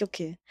 völlig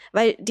okay.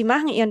 Weil die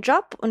machen ihren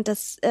Job und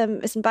das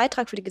ist ein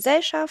Beitrag für die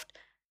Gesellschaft.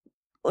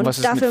 Und was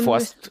ist dafür mit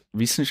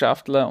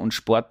Forstwissenschaftler und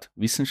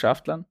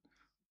Sportwissenschaftlern?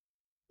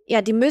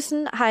 Ja, die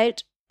müssen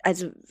halt,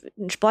 also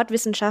ein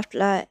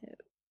Sportwissenschaftler,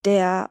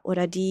 der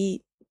oder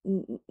die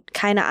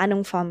keine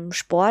Ahnung vom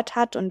Sport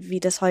hat und wie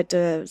das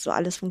heute so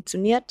alles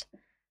funktioniert.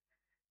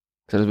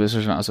 Das wirst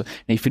du schon also,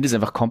 nee, ich finde es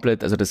einfach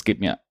komplett, also das geht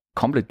mir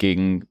komplett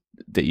gegen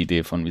der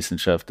Idee von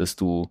Wissenschaft, dass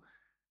du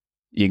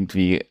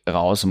irgendwie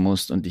raus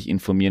musst und dich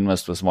informieren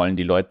musst, was wollen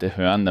die Leute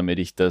hören, damit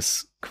ich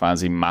das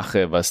quasi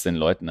mache, was den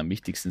Leuten am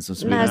wichtigsten ist.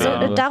 Also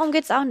darum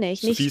geht es auch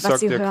nicht. Sophie nicht, was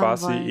sagt ja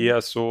quasi wollen.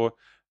 Eher so,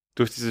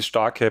 durch diese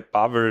starke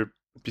Bubble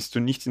bist du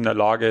nicht in der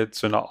Lage,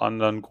 zu einer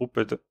anderen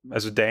Gruppe,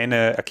 also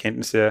deine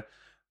Erkenntnisse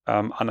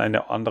an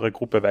eine andere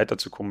Gruppe weiter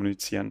zu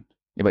kommunizieren.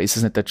 Ja, aber ist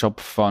das nicht der Job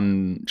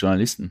von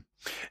Journalisten?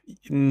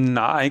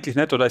 Na, eigentlich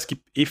nicht. Oder es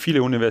gibt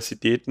viele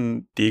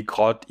Universitäten, die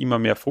gerade immer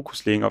mehr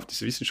Fokus legen auf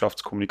diese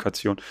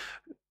Wissenschaftskommunikation.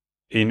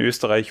 In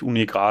Österreich,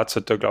 Uni Graz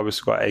hat da, glaube ich,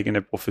 sogar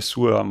eigene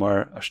Professur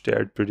einmal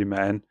erstellt, bilde ich mir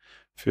ein,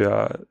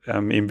 für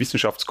eben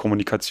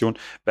Wissenschaftskommunikation,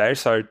 weil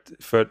es halt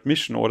Third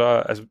Mission,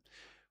 oder? Also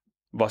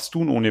was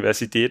tun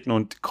Universitäten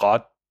und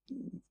gerade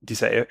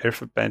dieser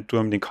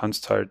Elfenbeinturm, den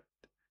kannst halt,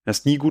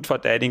 hast nie gut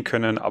verteidigen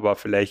können, aber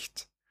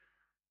vielleicht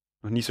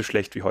noch nie so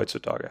schlecht wie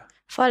heutzutage.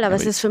 Voll, aber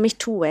es ist für mich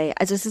two-way.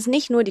 Also es ist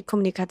nicht nur die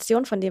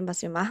Kommunikation von dem,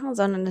 was wir machen,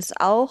 sondern es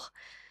ist auch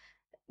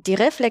die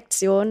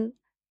Reflexion,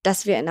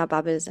 dass wir in einer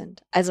Bubble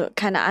sind. Also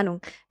keine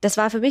Ahnung. Das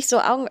war für mich so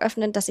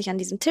augenöffnend, dass ich an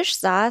diesem Tisch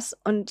saß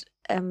und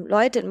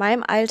Leute in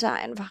meinem Alter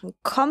einfach ein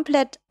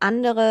komplett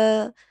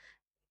andere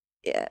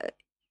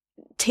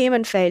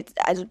Themenfeld,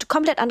 also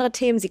komplett andere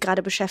Themen sie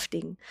gerade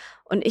beschäftigen.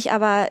 Und ich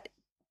aber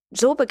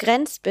so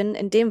begrenzt bin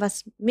in dem,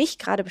 was mich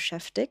gerade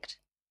beschäftigt.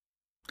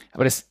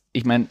 Aber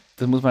ich meine,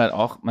 das muss man halt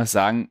auch mal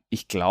sagen,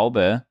 ich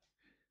glaube,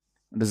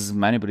 und das ist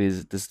meine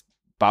Hypothese, das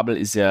Bubble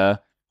ist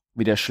ja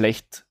wieder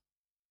schlecht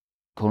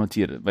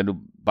konnotiert. Wenn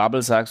du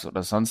Bubble sagst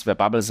oder sonst wer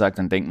Bubble sagt,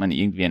 dann denkt man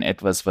irgendwie an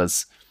etwas,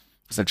 was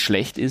halt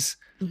schlecht ist.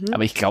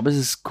 Aber ich glaube, es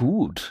ist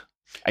gut.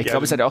 Ich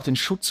glaube, es hat auch den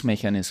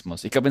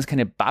Schutzmechanismus. Ich glaube, wenn es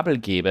keine Bubble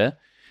gäbe,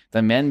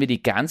 dann wären wir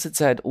die ganze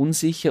Zeit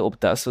unsicher, ob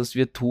das, was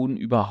wir tun,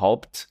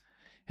 überhaupt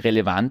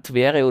relevant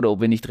wäre oder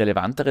ob wir nicht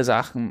relevantere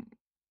Sachen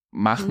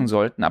machen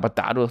sollten. Aber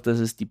dadurch, dass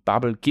es die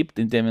Bubble gibt,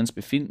 in der wir uns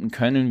befinden,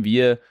 können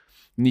wir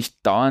nicht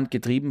dauernd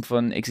getrieben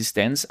von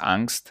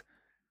Existenzangst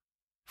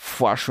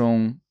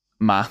Forschung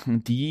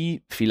machen,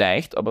 die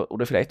vielleicht,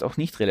 oder vielleicht auch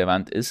nicht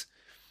relevant ist.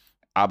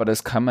 Aber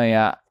das kann man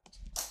ja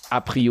a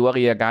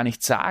priori ja gar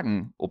nicht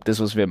sagen, ob das,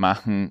 was wir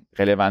machen,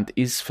 relevant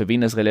ist, für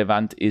wen das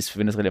relevant ist, für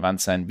wen das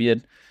relevant sein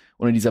wird.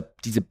 Und in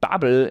diese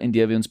Bubble, in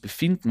der wir uns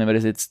befinden, wenn wir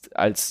das jetzt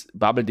als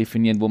Bubble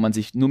definieren, wo man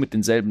sich nur mit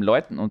denselben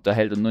Leuten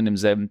unterhält und nur in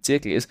demselben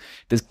Zirkel ist,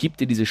 das gibt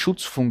dir diese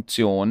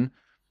Schutzfunktion,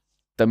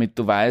 damit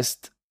du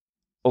weißt,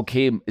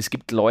 okay, es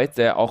gibt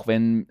Leute, auch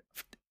wenn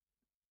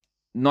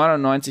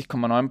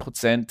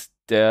 99,9%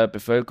 der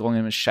Bevölkerung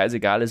es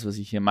scheißegal ist, was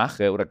ich hier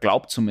mache, oder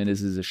glaubt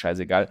zumindest, ist es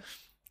scheißegal,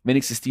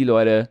 wenigstens die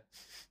Leute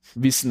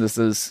wissen, dass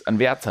das einen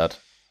Wert hat.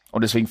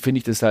 Und deswegen finde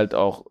ich das halt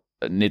auch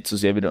nicht so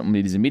sehr wieder um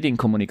diese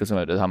Medienkommunikation,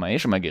 weil das haben wir eh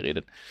schon mal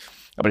geredet.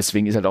 Aber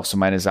deswegen ist halt auch so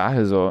meine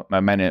Sache, so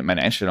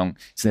meine Einstellung,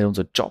 ist nicht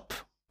unser Job.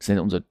 Das ist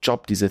nicht unser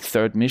Job, diese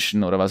Third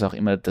Mission oder was auch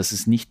immer, das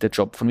ist nicht der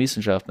Job von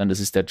Wissenschaftlern, das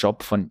ist der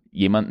Job von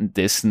jemandem,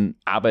 dessen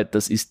Arbeit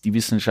das ist, die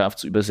Wissenschaft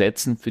zu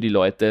übersetzen für die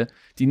Leute,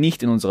 die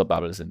nicht in unserer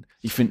Bubble sind.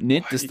 Ich finde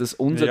nicht, dass das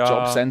unser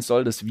Job sein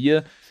soll, dass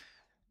wir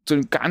so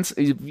ein ganz,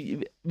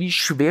 wie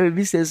schwer, wir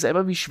wissen ja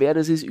selber, wie schwer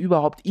das ist,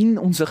 überhaupt in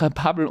unserer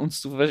Bubble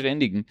uns zu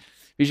verständigen.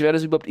 Wie schwer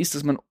das überhaupt ist,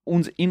 dass man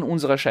uns in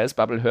unserer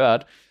Scheiß-Bubble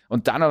hört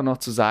und dann auch noch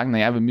zu sagen,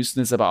 naja, wir müssen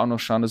jetzt aber auch noch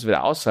schauen, dass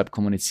wir außerhalb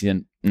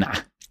kommunizieren. Na.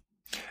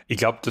 Ich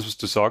glaube, das, was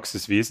du sagst,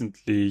 ist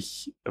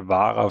wesentlich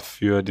wahrer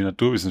für die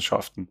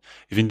Naturwissenschaften.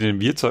 Ich finde, in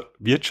den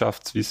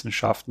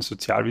Wirtschaftswissenschaften,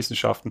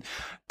 Sozialwissenschaften,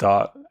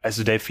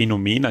 also der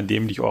Phänomen, an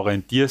dem dich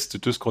orientierst, du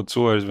tust gerade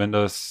so, als wenn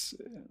das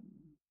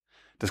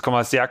kann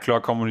man sehr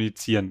klar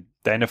kommunizieren.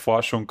 Deine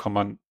Forschung kann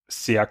man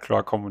sehr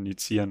klar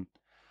kommunizieren.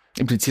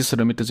 Implizierst du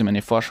damit, dass ich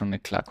meine Forschung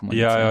nicht klar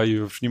kommuniziere? Ja, ich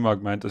habe schon immer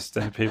gemeint, dass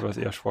deine Papers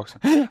eher schwach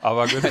sind.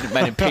 Aber gut.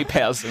 meine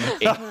Papers sind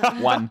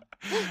one.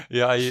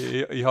 Ja, ich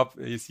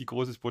sehe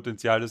großes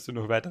Potenzial, dass du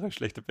noch weitere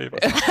schlechte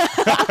Papers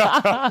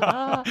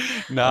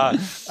hast.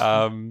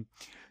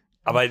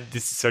 Aber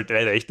das ist halt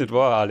leider echt nicht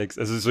wahr, Alex.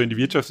 Also so in die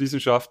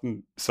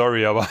Wirtschaftswissenschaften,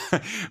 sorry, aber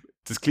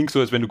das klingt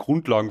so, als wenn du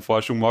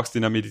Grundlagenforschung machst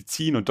in der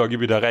Medizin und da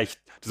gebe ich dir recht,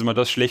 dass man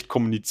das schlecht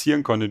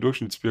kommunizieren kann, den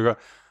Durchschnittsbürger.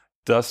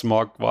 Das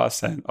mag wahr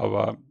sein,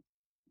 aber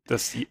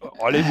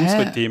alle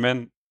unsere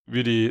Themen,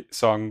 würde ich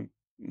sagen,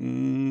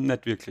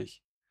 nicht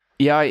wirklich.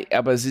 Ja,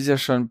 aber es ist ja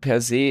schon per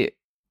se,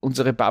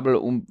 unsere Bubble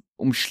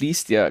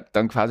umschließt ja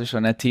dann quasi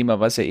schon ein Thema,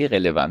 was ja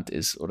relevant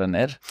ist, oder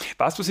nicht?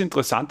 Was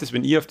interessant ist,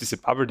 wenn ihr auf diese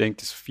Bubble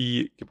denkt, die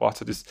Sophie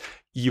gebracht hat, ist,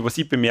 was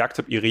ich bemerkt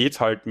habe, ihr redet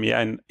halt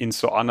mehr in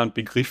so anderen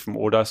Begriffen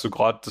oder so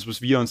gerade das,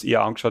 was wir uns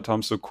eher angeschaut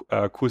haben, so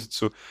Kurse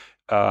zu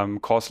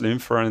Causal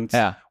Inference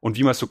und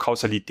wie man so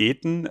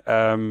Kausalitäten,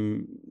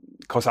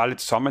 kausale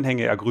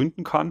Zusammenhänge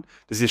ergründen kann.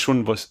 Das ist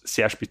schon was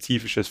sehr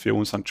Spezifisches für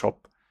unseren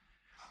Job.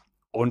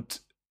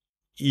 Und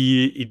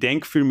ich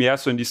denke viel mehr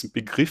so in diesen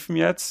Begriffen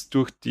jetzt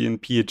durch den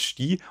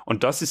PhD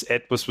und das ist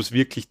etwas, was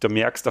wirklich, da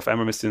merkst auf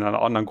einmal, wenn du in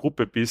einer anderen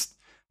Gruppe bist,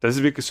 das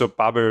ist wirklich so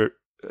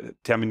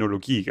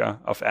Bubble-Terminologie,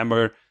 auf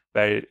einmal,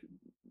 weil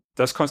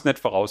das kannst du nicht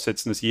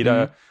voraussetzen, dass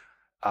jeder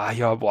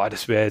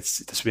das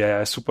wäre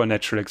ein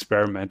Supernatural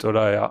Experiment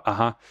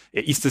oder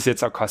ist das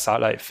jetzt ein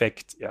kausaler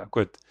Effekt? Ja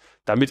gut,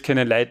 damit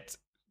können Leute,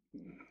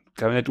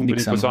 glaube ich, nicht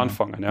unbedingt was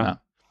anfangen.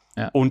 Ja.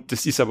 Und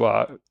das ist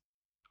aber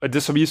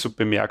das habe ich so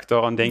bemerkt,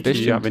 daran denke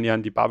ich ja, wenn ich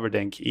an die Bubble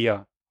denke,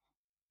 eher.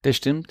 Das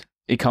stimmt.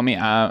 Ich kann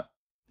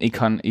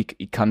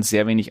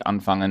sehr wenig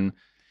anfangen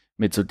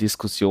mit so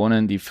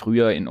Diskussionen, die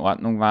früher in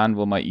Ordnung waren,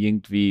 wo man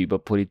irgendwie über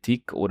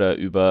Politik oder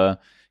über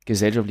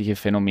gesellschaftliche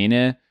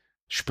Phänomene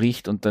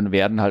spricht und dann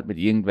werden halt mit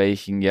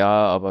irgendwelchen,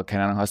 aber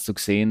keine Ahnung, hast du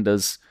gesehen,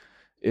 dass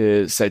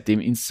seitdem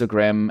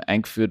Instagram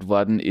eingeführt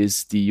worden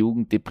ist, die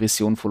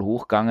Jugenddepression voll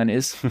hochgegangen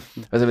ist.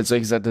 Also wenn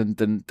solche Sachen,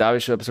 dann da habe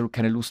ich schon absolut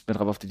keine Lust mehr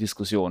drauf auf die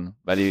Diskussion,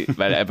 weil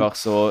einfach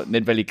so,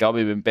 nicht weil ich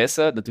glaube, ich bin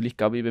besser, natürlich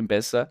glaube ich, ich bin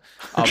besser,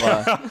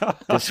 aber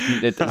das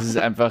stimmt nicht, das ist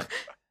einfach,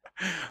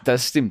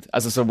 das stimmt.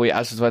 Also so, wo ich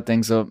auch schon so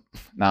denke, so,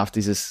 auf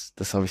das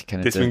habe ich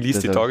keine Zeit. Deswegen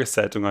liest die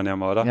Tageszeitung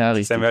an, oder? Ja,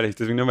 richtig. Seien wir ehrlich,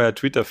 deswegen nur mal ein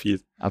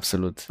Twitter-Feed.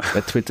 Absolut.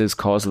 Bei Twitter ist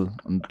causal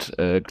und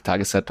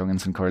Tageszeitungen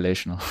sind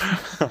correlational.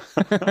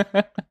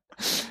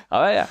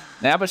 Aber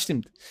aber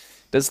stimmt.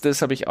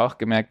 Das habe ich auch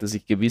gemerkt, dass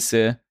ich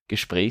gewisse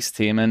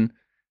Gesprächsthemen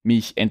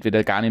mich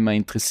entweder gar nicht mehr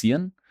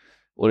interessieren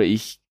oder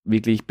ich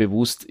wirklich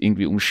bewusst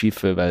irgendwie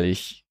umschiffe, weil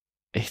ich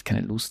echt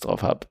keine Lust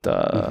drauf habe,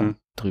 da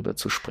drüber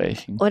zu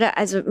sprechen. Oder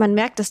also man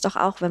merkt es doch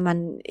auch, wenn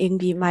man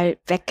irgendwie mal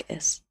weg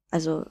ist.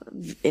 Also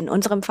in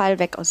unserem Fall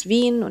weg aus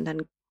Wien und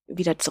dann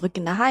wieder zurück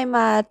in der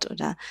Heimat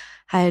oder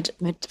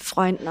halt mit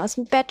Freunden aus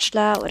dem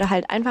Bachelor oder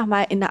halt einfach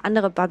mal in eine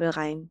andere Bubble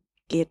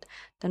reingeht.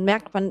 Dann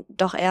merkt man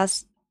doch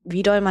erst,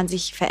 wie doll man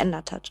sich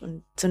verändert hat.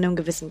 Und zu einem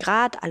gewissen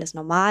Grad, alles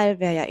normal,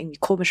 wäre ja irgendwie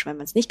komisch, wenn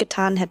man es nicht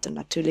getan hätte. Und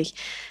natürlich,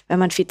 wenn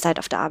man viel Zeit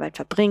auf der Arbeit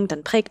verbringt,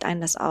 dann prägt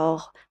einen das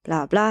auch,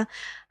 bla bla.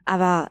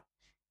 Aber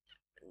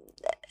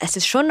es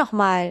ist schon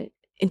nochmal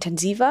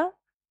intensiver,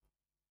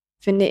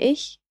 finde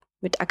ich,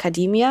 mit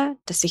Academia,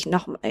 dass ich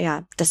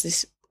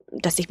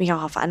mich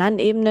auch auf anderen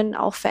Ebenen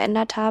auch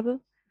verändert habe.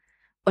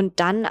 Und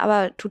dann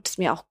aber tut es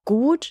mir auch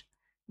gut,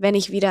 wenn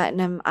ich wieder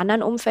in einem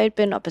anderen Umfeld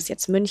bin, ob es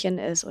jetzt München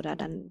ist oder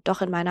dann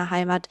doch in meiner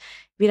Heimat,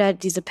 wieder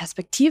diese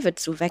Perspektive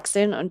zu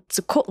wechseln und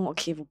zu gucken,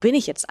 okay, wo bin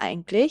ich jetzt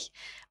eigentlich?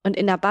 Und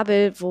in der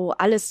Bubble, wo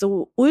alles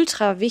so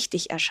ultra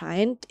wichtig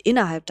erscheint,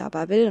 innerhalb der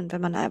Bubble, und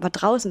wenn man aber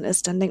draußen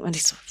ist, dann denkt man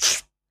sich so,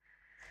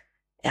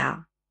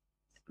 ja,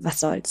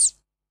 was soll's?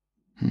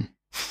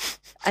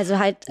 Also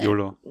halt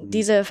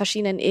diese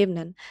verschiedenen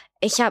Ebenen.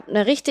 Ich habe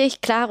eine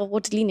richtig klare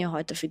rote Linie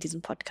heute für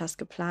diesen Podcast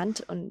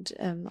geplant und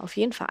auf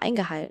jeden Fall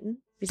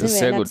eingehalten. Das ist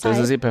sehr gut. Das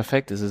ist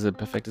perfekt. Das ist ein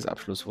perfektes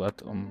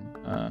Abschlusswort, um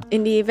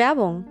in die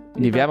Werbung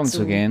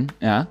zu gehen.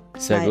 Ja,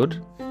 sehr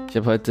gut. Ich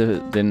habe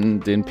heute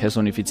den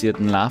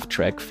personifizierten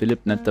Laugh-Track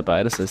Philipp nicht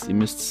dabei. Das heißt, ihr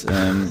müsst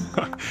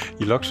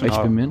euch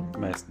bemühen.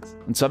 Meistens.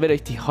 Und zwar wird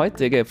euch die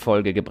heutige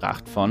Folge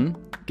gebracht von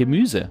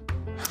Gemüse.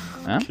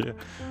 Ja? Okay.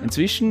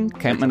 Inzwischen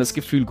kennt man das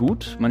Gefühl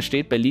gut. Man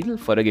steht bei Lidl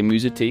vor der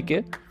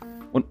Gemüsetheke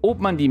und ob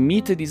man die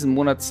Miete diesen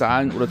Monat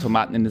zahlen oder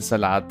Tomaten in den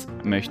Salat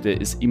möchte,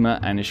 ist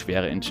immer eine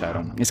schwere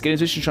Entscheidung. Es geht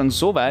inzwischen schon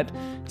so weit,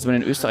 dass man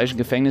in österreichischen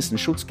Gefängnissen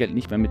Schutzgeld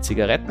nicht mehr mit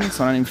Zigaretten,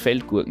 sondern in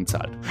Feldgurken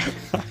zahlt.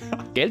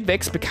 Geld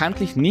wächst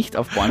bekanntlich nicht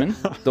auf Bäumen,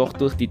 doch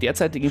durch die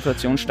derzeitige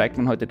Inflation steigt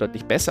man heute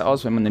deutlich besser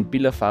aus, wenn man den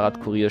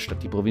Biller-Fahrradkurier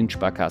statt die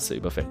Provinzsparkasse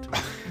überfällt.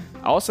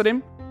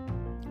 Außerdem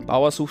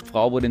Bauer sucht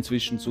Frau wurde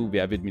inzwischen zu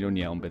Wer wird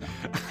Millionär umbenannt.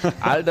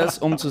 All das,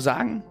 um zu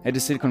sagen, hätte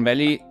Silicon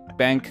Valley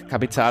Bank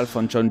Kapital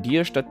von John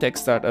Deere statt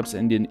Tech-Startups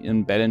in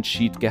ihrem Balance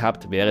Sheet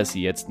gehabt, wäre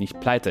sie jetzt nicht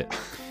pleite.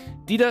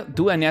 Dieter,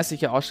 du ernährst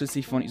dich ja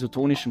ausschließlich von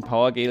isotonischen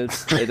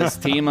Powergels. Das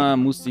Thema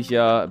musste dich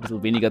ja ein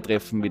bisschen weniger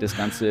treffen wie das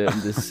Ganze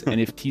um das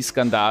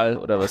NFT-Skandal,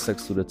 oder was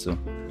sagst du dazu?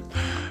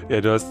 Ja,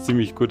 du hast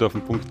ziemlich gut auf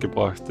den Punkt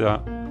gebracht,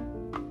 ja.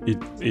 Ich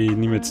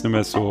nehme jetzt nicht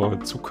mehr so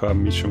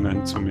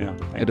Zuckermischungen zu mir.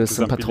 Ja, du hast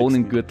so einen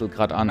Patronengürtel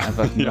gerade an,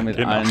 einfach nur mit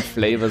allen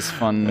Flavors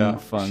von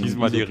schieß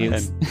mal die rein.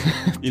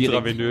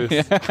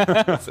 Intravenös.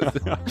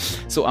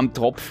 So am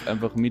Tropf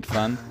einfach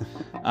mitfahren.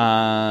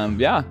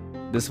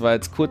 Das war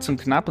jetzt kurz und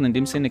knapp und in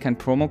dem Sinne kein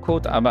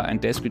Promocode, aber ein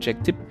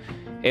Desk-Reject-Tipp.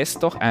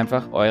 Esst doch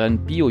einfach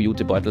euren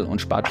Bio-Jutebeutel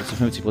und spart bis zu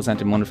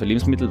 50% im Monat für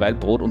Lebensmittel, weil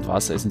Brot und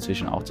Wasser ist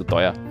inzwischen auch zu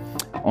teuer.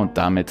 Und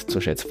damit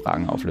zur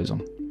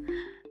Schätzfragenauflösung.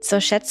 Zur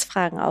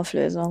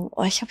Schätzfragenauflösung.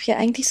 Oh, ich habe hier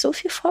eigentlich so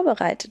viel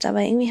vorbereitet, aber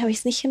irgendwie habe ich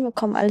es nicht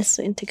hinbekommen, alles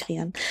zu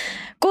integrieren.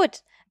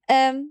 Gut,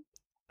 fangen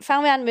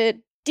wir an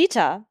mit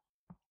Dieter.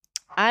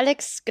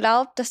 Alex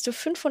glaubt, dass du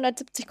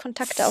 570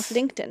 Kontakte auf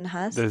LinkedIn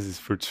hast. Das ist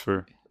viel zu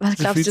viel. Was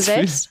glaubst du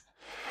selbst?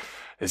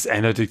 Das ist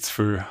eindeutig zu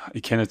viel.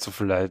 Ich kenne nicht so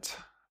viel Leute.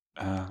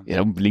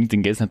 Ja, um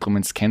LinkedIn geht es nicht darum,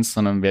 wenn du es kennst,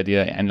 sondern wer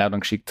dir eine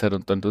Einladung geschickt hat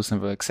und dann tust du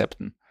einfach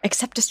accepten.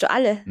 Acceptest du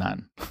alle?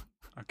 Nein.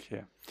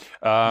 Okay.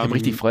 Ich habe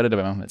richtig Freude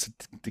dabei, machen wir jetzt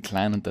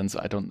decline und dann so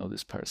I don't know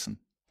this person.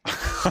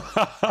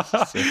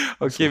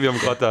 Okay, wir haben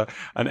gerade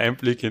einen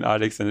Einblick in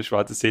Alex seine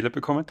schwarze Seele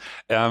bekommen.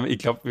 Ich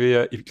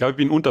glaube, ich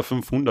bin unter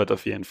 500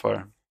 auf jeden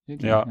Fall.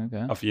 Okay, ja,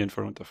 okay. Auf jeden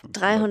Fall unter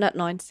 500.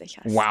 390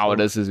 heißt wow,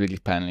 das ist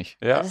wirklich peinlich.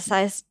 Ja. Das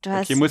heißt, du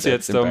hast... Okay, muss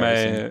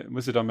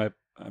ich da mal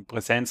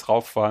Präsenz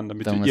rauffahren,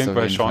 damit du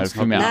irgendwelche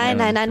Chancen hast?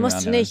 Nein,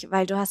 musst du nicht,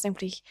 weil du hast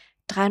nämlich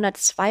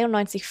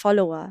 392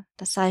 Follower.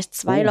 Das heißt,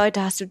 2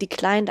 Leute hast du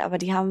declined, aber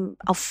die haben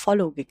auf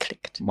Follow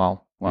geklickt.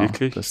 Wow.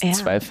 Wirklich? Das sind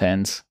 2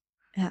 Fans.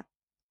 Ja.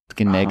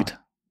 Geneggt.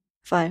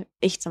 Weil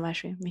ich zum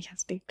Beispiel, mich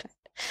hast du declined.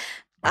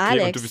 Okay,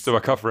 Alex, und du bist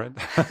aber kein Friend.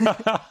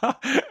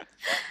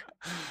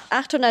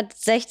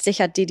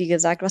 860 hat Didi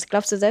gesagt. Was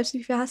glaubst du selbst,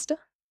 wie viel hast du?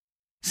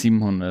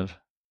 700.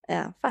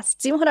 Ja,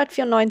 fast.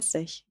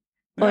 794.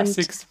 Und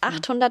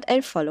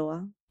 811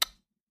 Follower.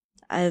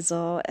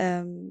 Also,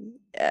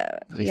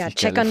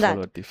 check on that.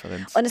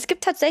 Und es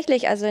gibt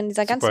tatsächlich, also in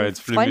dieser ganzen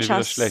jetzt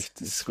Freundschaft.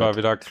 Schlecht. Es war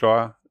wieder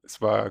klar,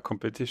 es war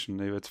Competition,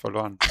 ich habe jetzt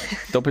verloren.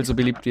 Doppelt so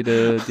beliebt wie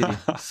der Didi.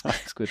 Das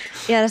ist gut.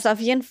 Ja, das ist auf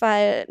jeden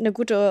Fall eine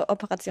gute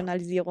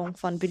Operationalisierung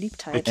von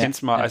Beliebtheit. Ihr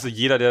kennt's mal, also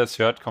jeder, der das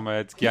hört, kann man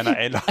jetzt gerne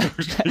Einladung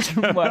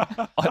schicken.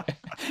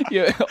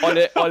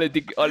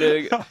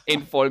 alle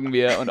entfolgen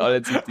wir und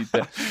alle sind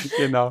Dieter.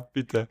 Genau,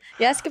 bitte.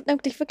 Ja, es gibt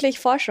wirklich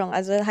Forschung,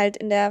 also halt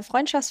in der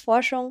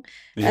Freundschaftsforschung.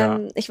 Ja.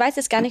 Ich weiß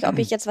jetzt gar nicht, ob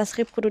ich jetzt was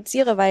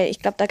reproduziere, weil ich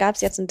glaube, da gab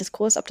es jetzt einen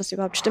Diskurs, ob das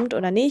überhaupt stimmt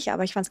oder nicht,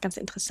 aber ich fand es ganz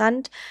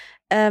interessant.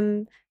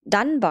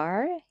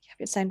 Dunbar, ich habe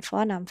jetzt seinen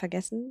Vornamen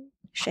vergessen,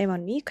 shame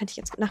on me, könnte ich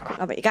jetzt nachgucken,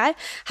 aber egal,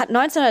 hat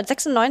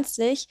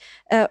 1996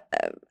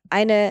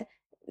 eine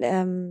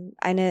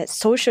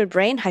Social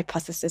Brain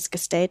Hypothesis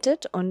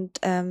gestatet und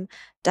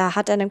da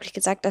hat er nämlich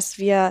gesagt, dass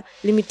wir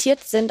limitiert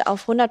sind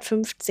auf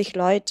 150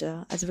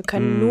 Leute. Also wir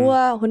können nur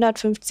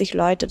 150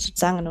 Leute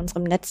sozusagen in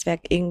unserem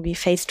Netzwerk irgendwie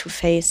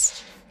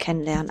face-to-face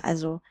kennenlernen.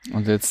 Also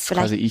und jetzt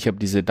quasi ich habe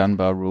diese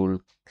Dunbar Rule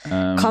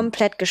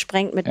komplett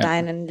gesprengt mit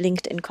deinen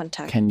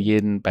LinkedIn-Kontakten. Kenne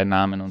jeden bei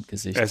Namen und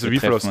Gesicht. Also wie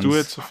viel hast du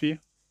jetzt, Sophie?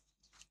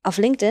 Auf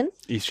LinkedIn?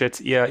 Ich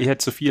schätze eher, ich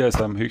hätte Sophie als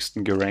am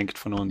höchsten gerankt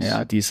von uns.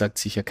 Ja, die sagt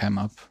sicher keinem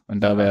ab. Wenn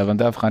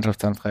da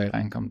Freundschaftsanfrage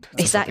reinkommt.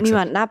 Ich sage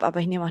niemanden ab,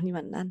 aber ich nehme auch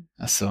niemanden an.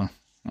 Ach so.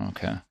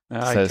 Okay. Ja,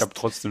 das ich heißt, glaube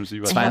trotzdem so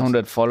über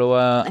 200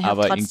 Follower, ich hab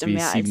aber trotzdem irgendwie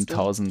mehr als du.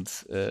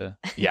 7000.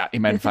 Ja, ich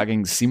meine,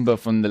 fucking Simba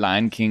von The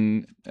Lion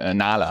King,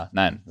 Nala.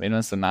 Nein, wen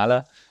hast du,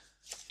 Nala?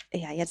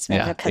 Ja, jetzt werden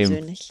Ja, wir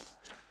persönlich.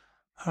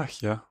 Ach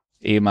ja.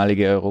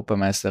 Ehemalige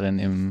Europameisterin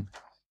im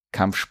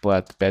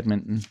Kampfsport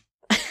Badminton.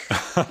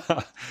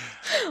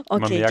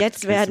 Okay, merkt,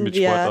 jetzt du kennst dich werden mit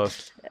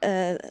Sport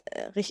wir,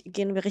 aus.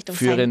 gehen wir Richtung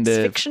Führende-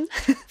 Science Fiction.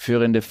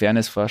 Führende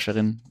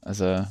Fairnessforscherin.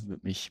 Also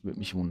würde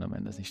mich wundern,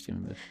 wenn das nicht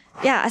stimmen wird.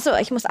 Ja, also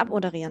ich muss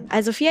abmoderieren.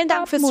 Also vielen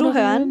Dank fürs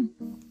Zuhören.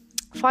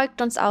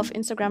 Folgt uns auf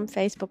Instagram,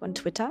 Facebook und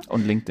Twitter.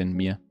 Und LinkedIn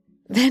mir.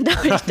 Wenn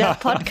euch der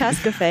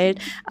Podcast gefällt,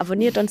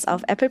 abonniert uns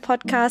auf Apple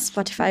Podcasts,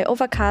 Spotify,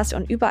 Overcast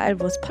und überall,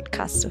 wo es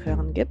Podcasts zu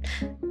hören gibt.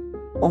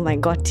 Oh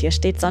mein Gott, hier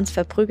steht, sonst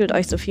verprügelt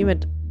euch Sophie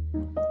mit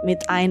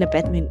einem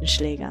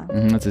Badmintonschläger.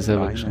 Das ist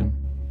aber geschrieben.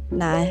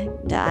 Nein,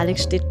 der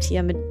Alex steht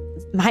hier mit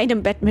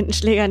meinem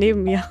Badmintonschläger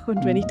neben mir.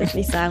 Und wenn ich das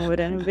nicht sagen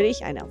würde, dann würde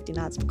ich eine auf die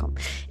Nase bekommen.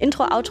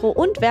 Intro, Outro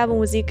und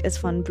Werbemusik ist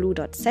von Blue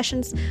Dot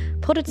Sessions,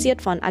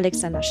 produziert von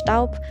Alexander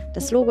Staub.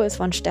 Das Logo ist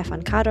von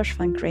Stefan Kardosch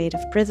von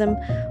Creative Prism.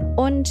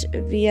 Und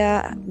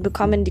wir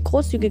bekommen die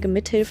großzügige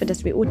Mithilfe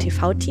des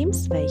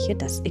WO-TV-Teams, welche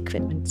das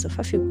Equipment zur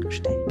Verfügung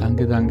stellen.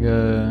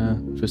 Danke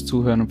fürs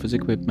Zuhören und fürs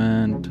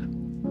Equipment.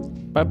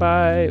 Bye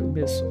bye.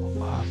 Bis.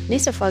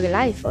 Nächste Folge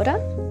live, oder?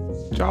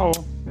 Ciao.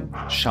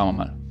 Schauen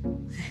wir mal.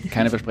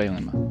 Keine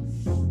Versprechungen mehr.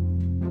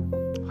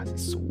 Das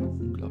ist so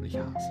unglaublich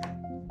heiß.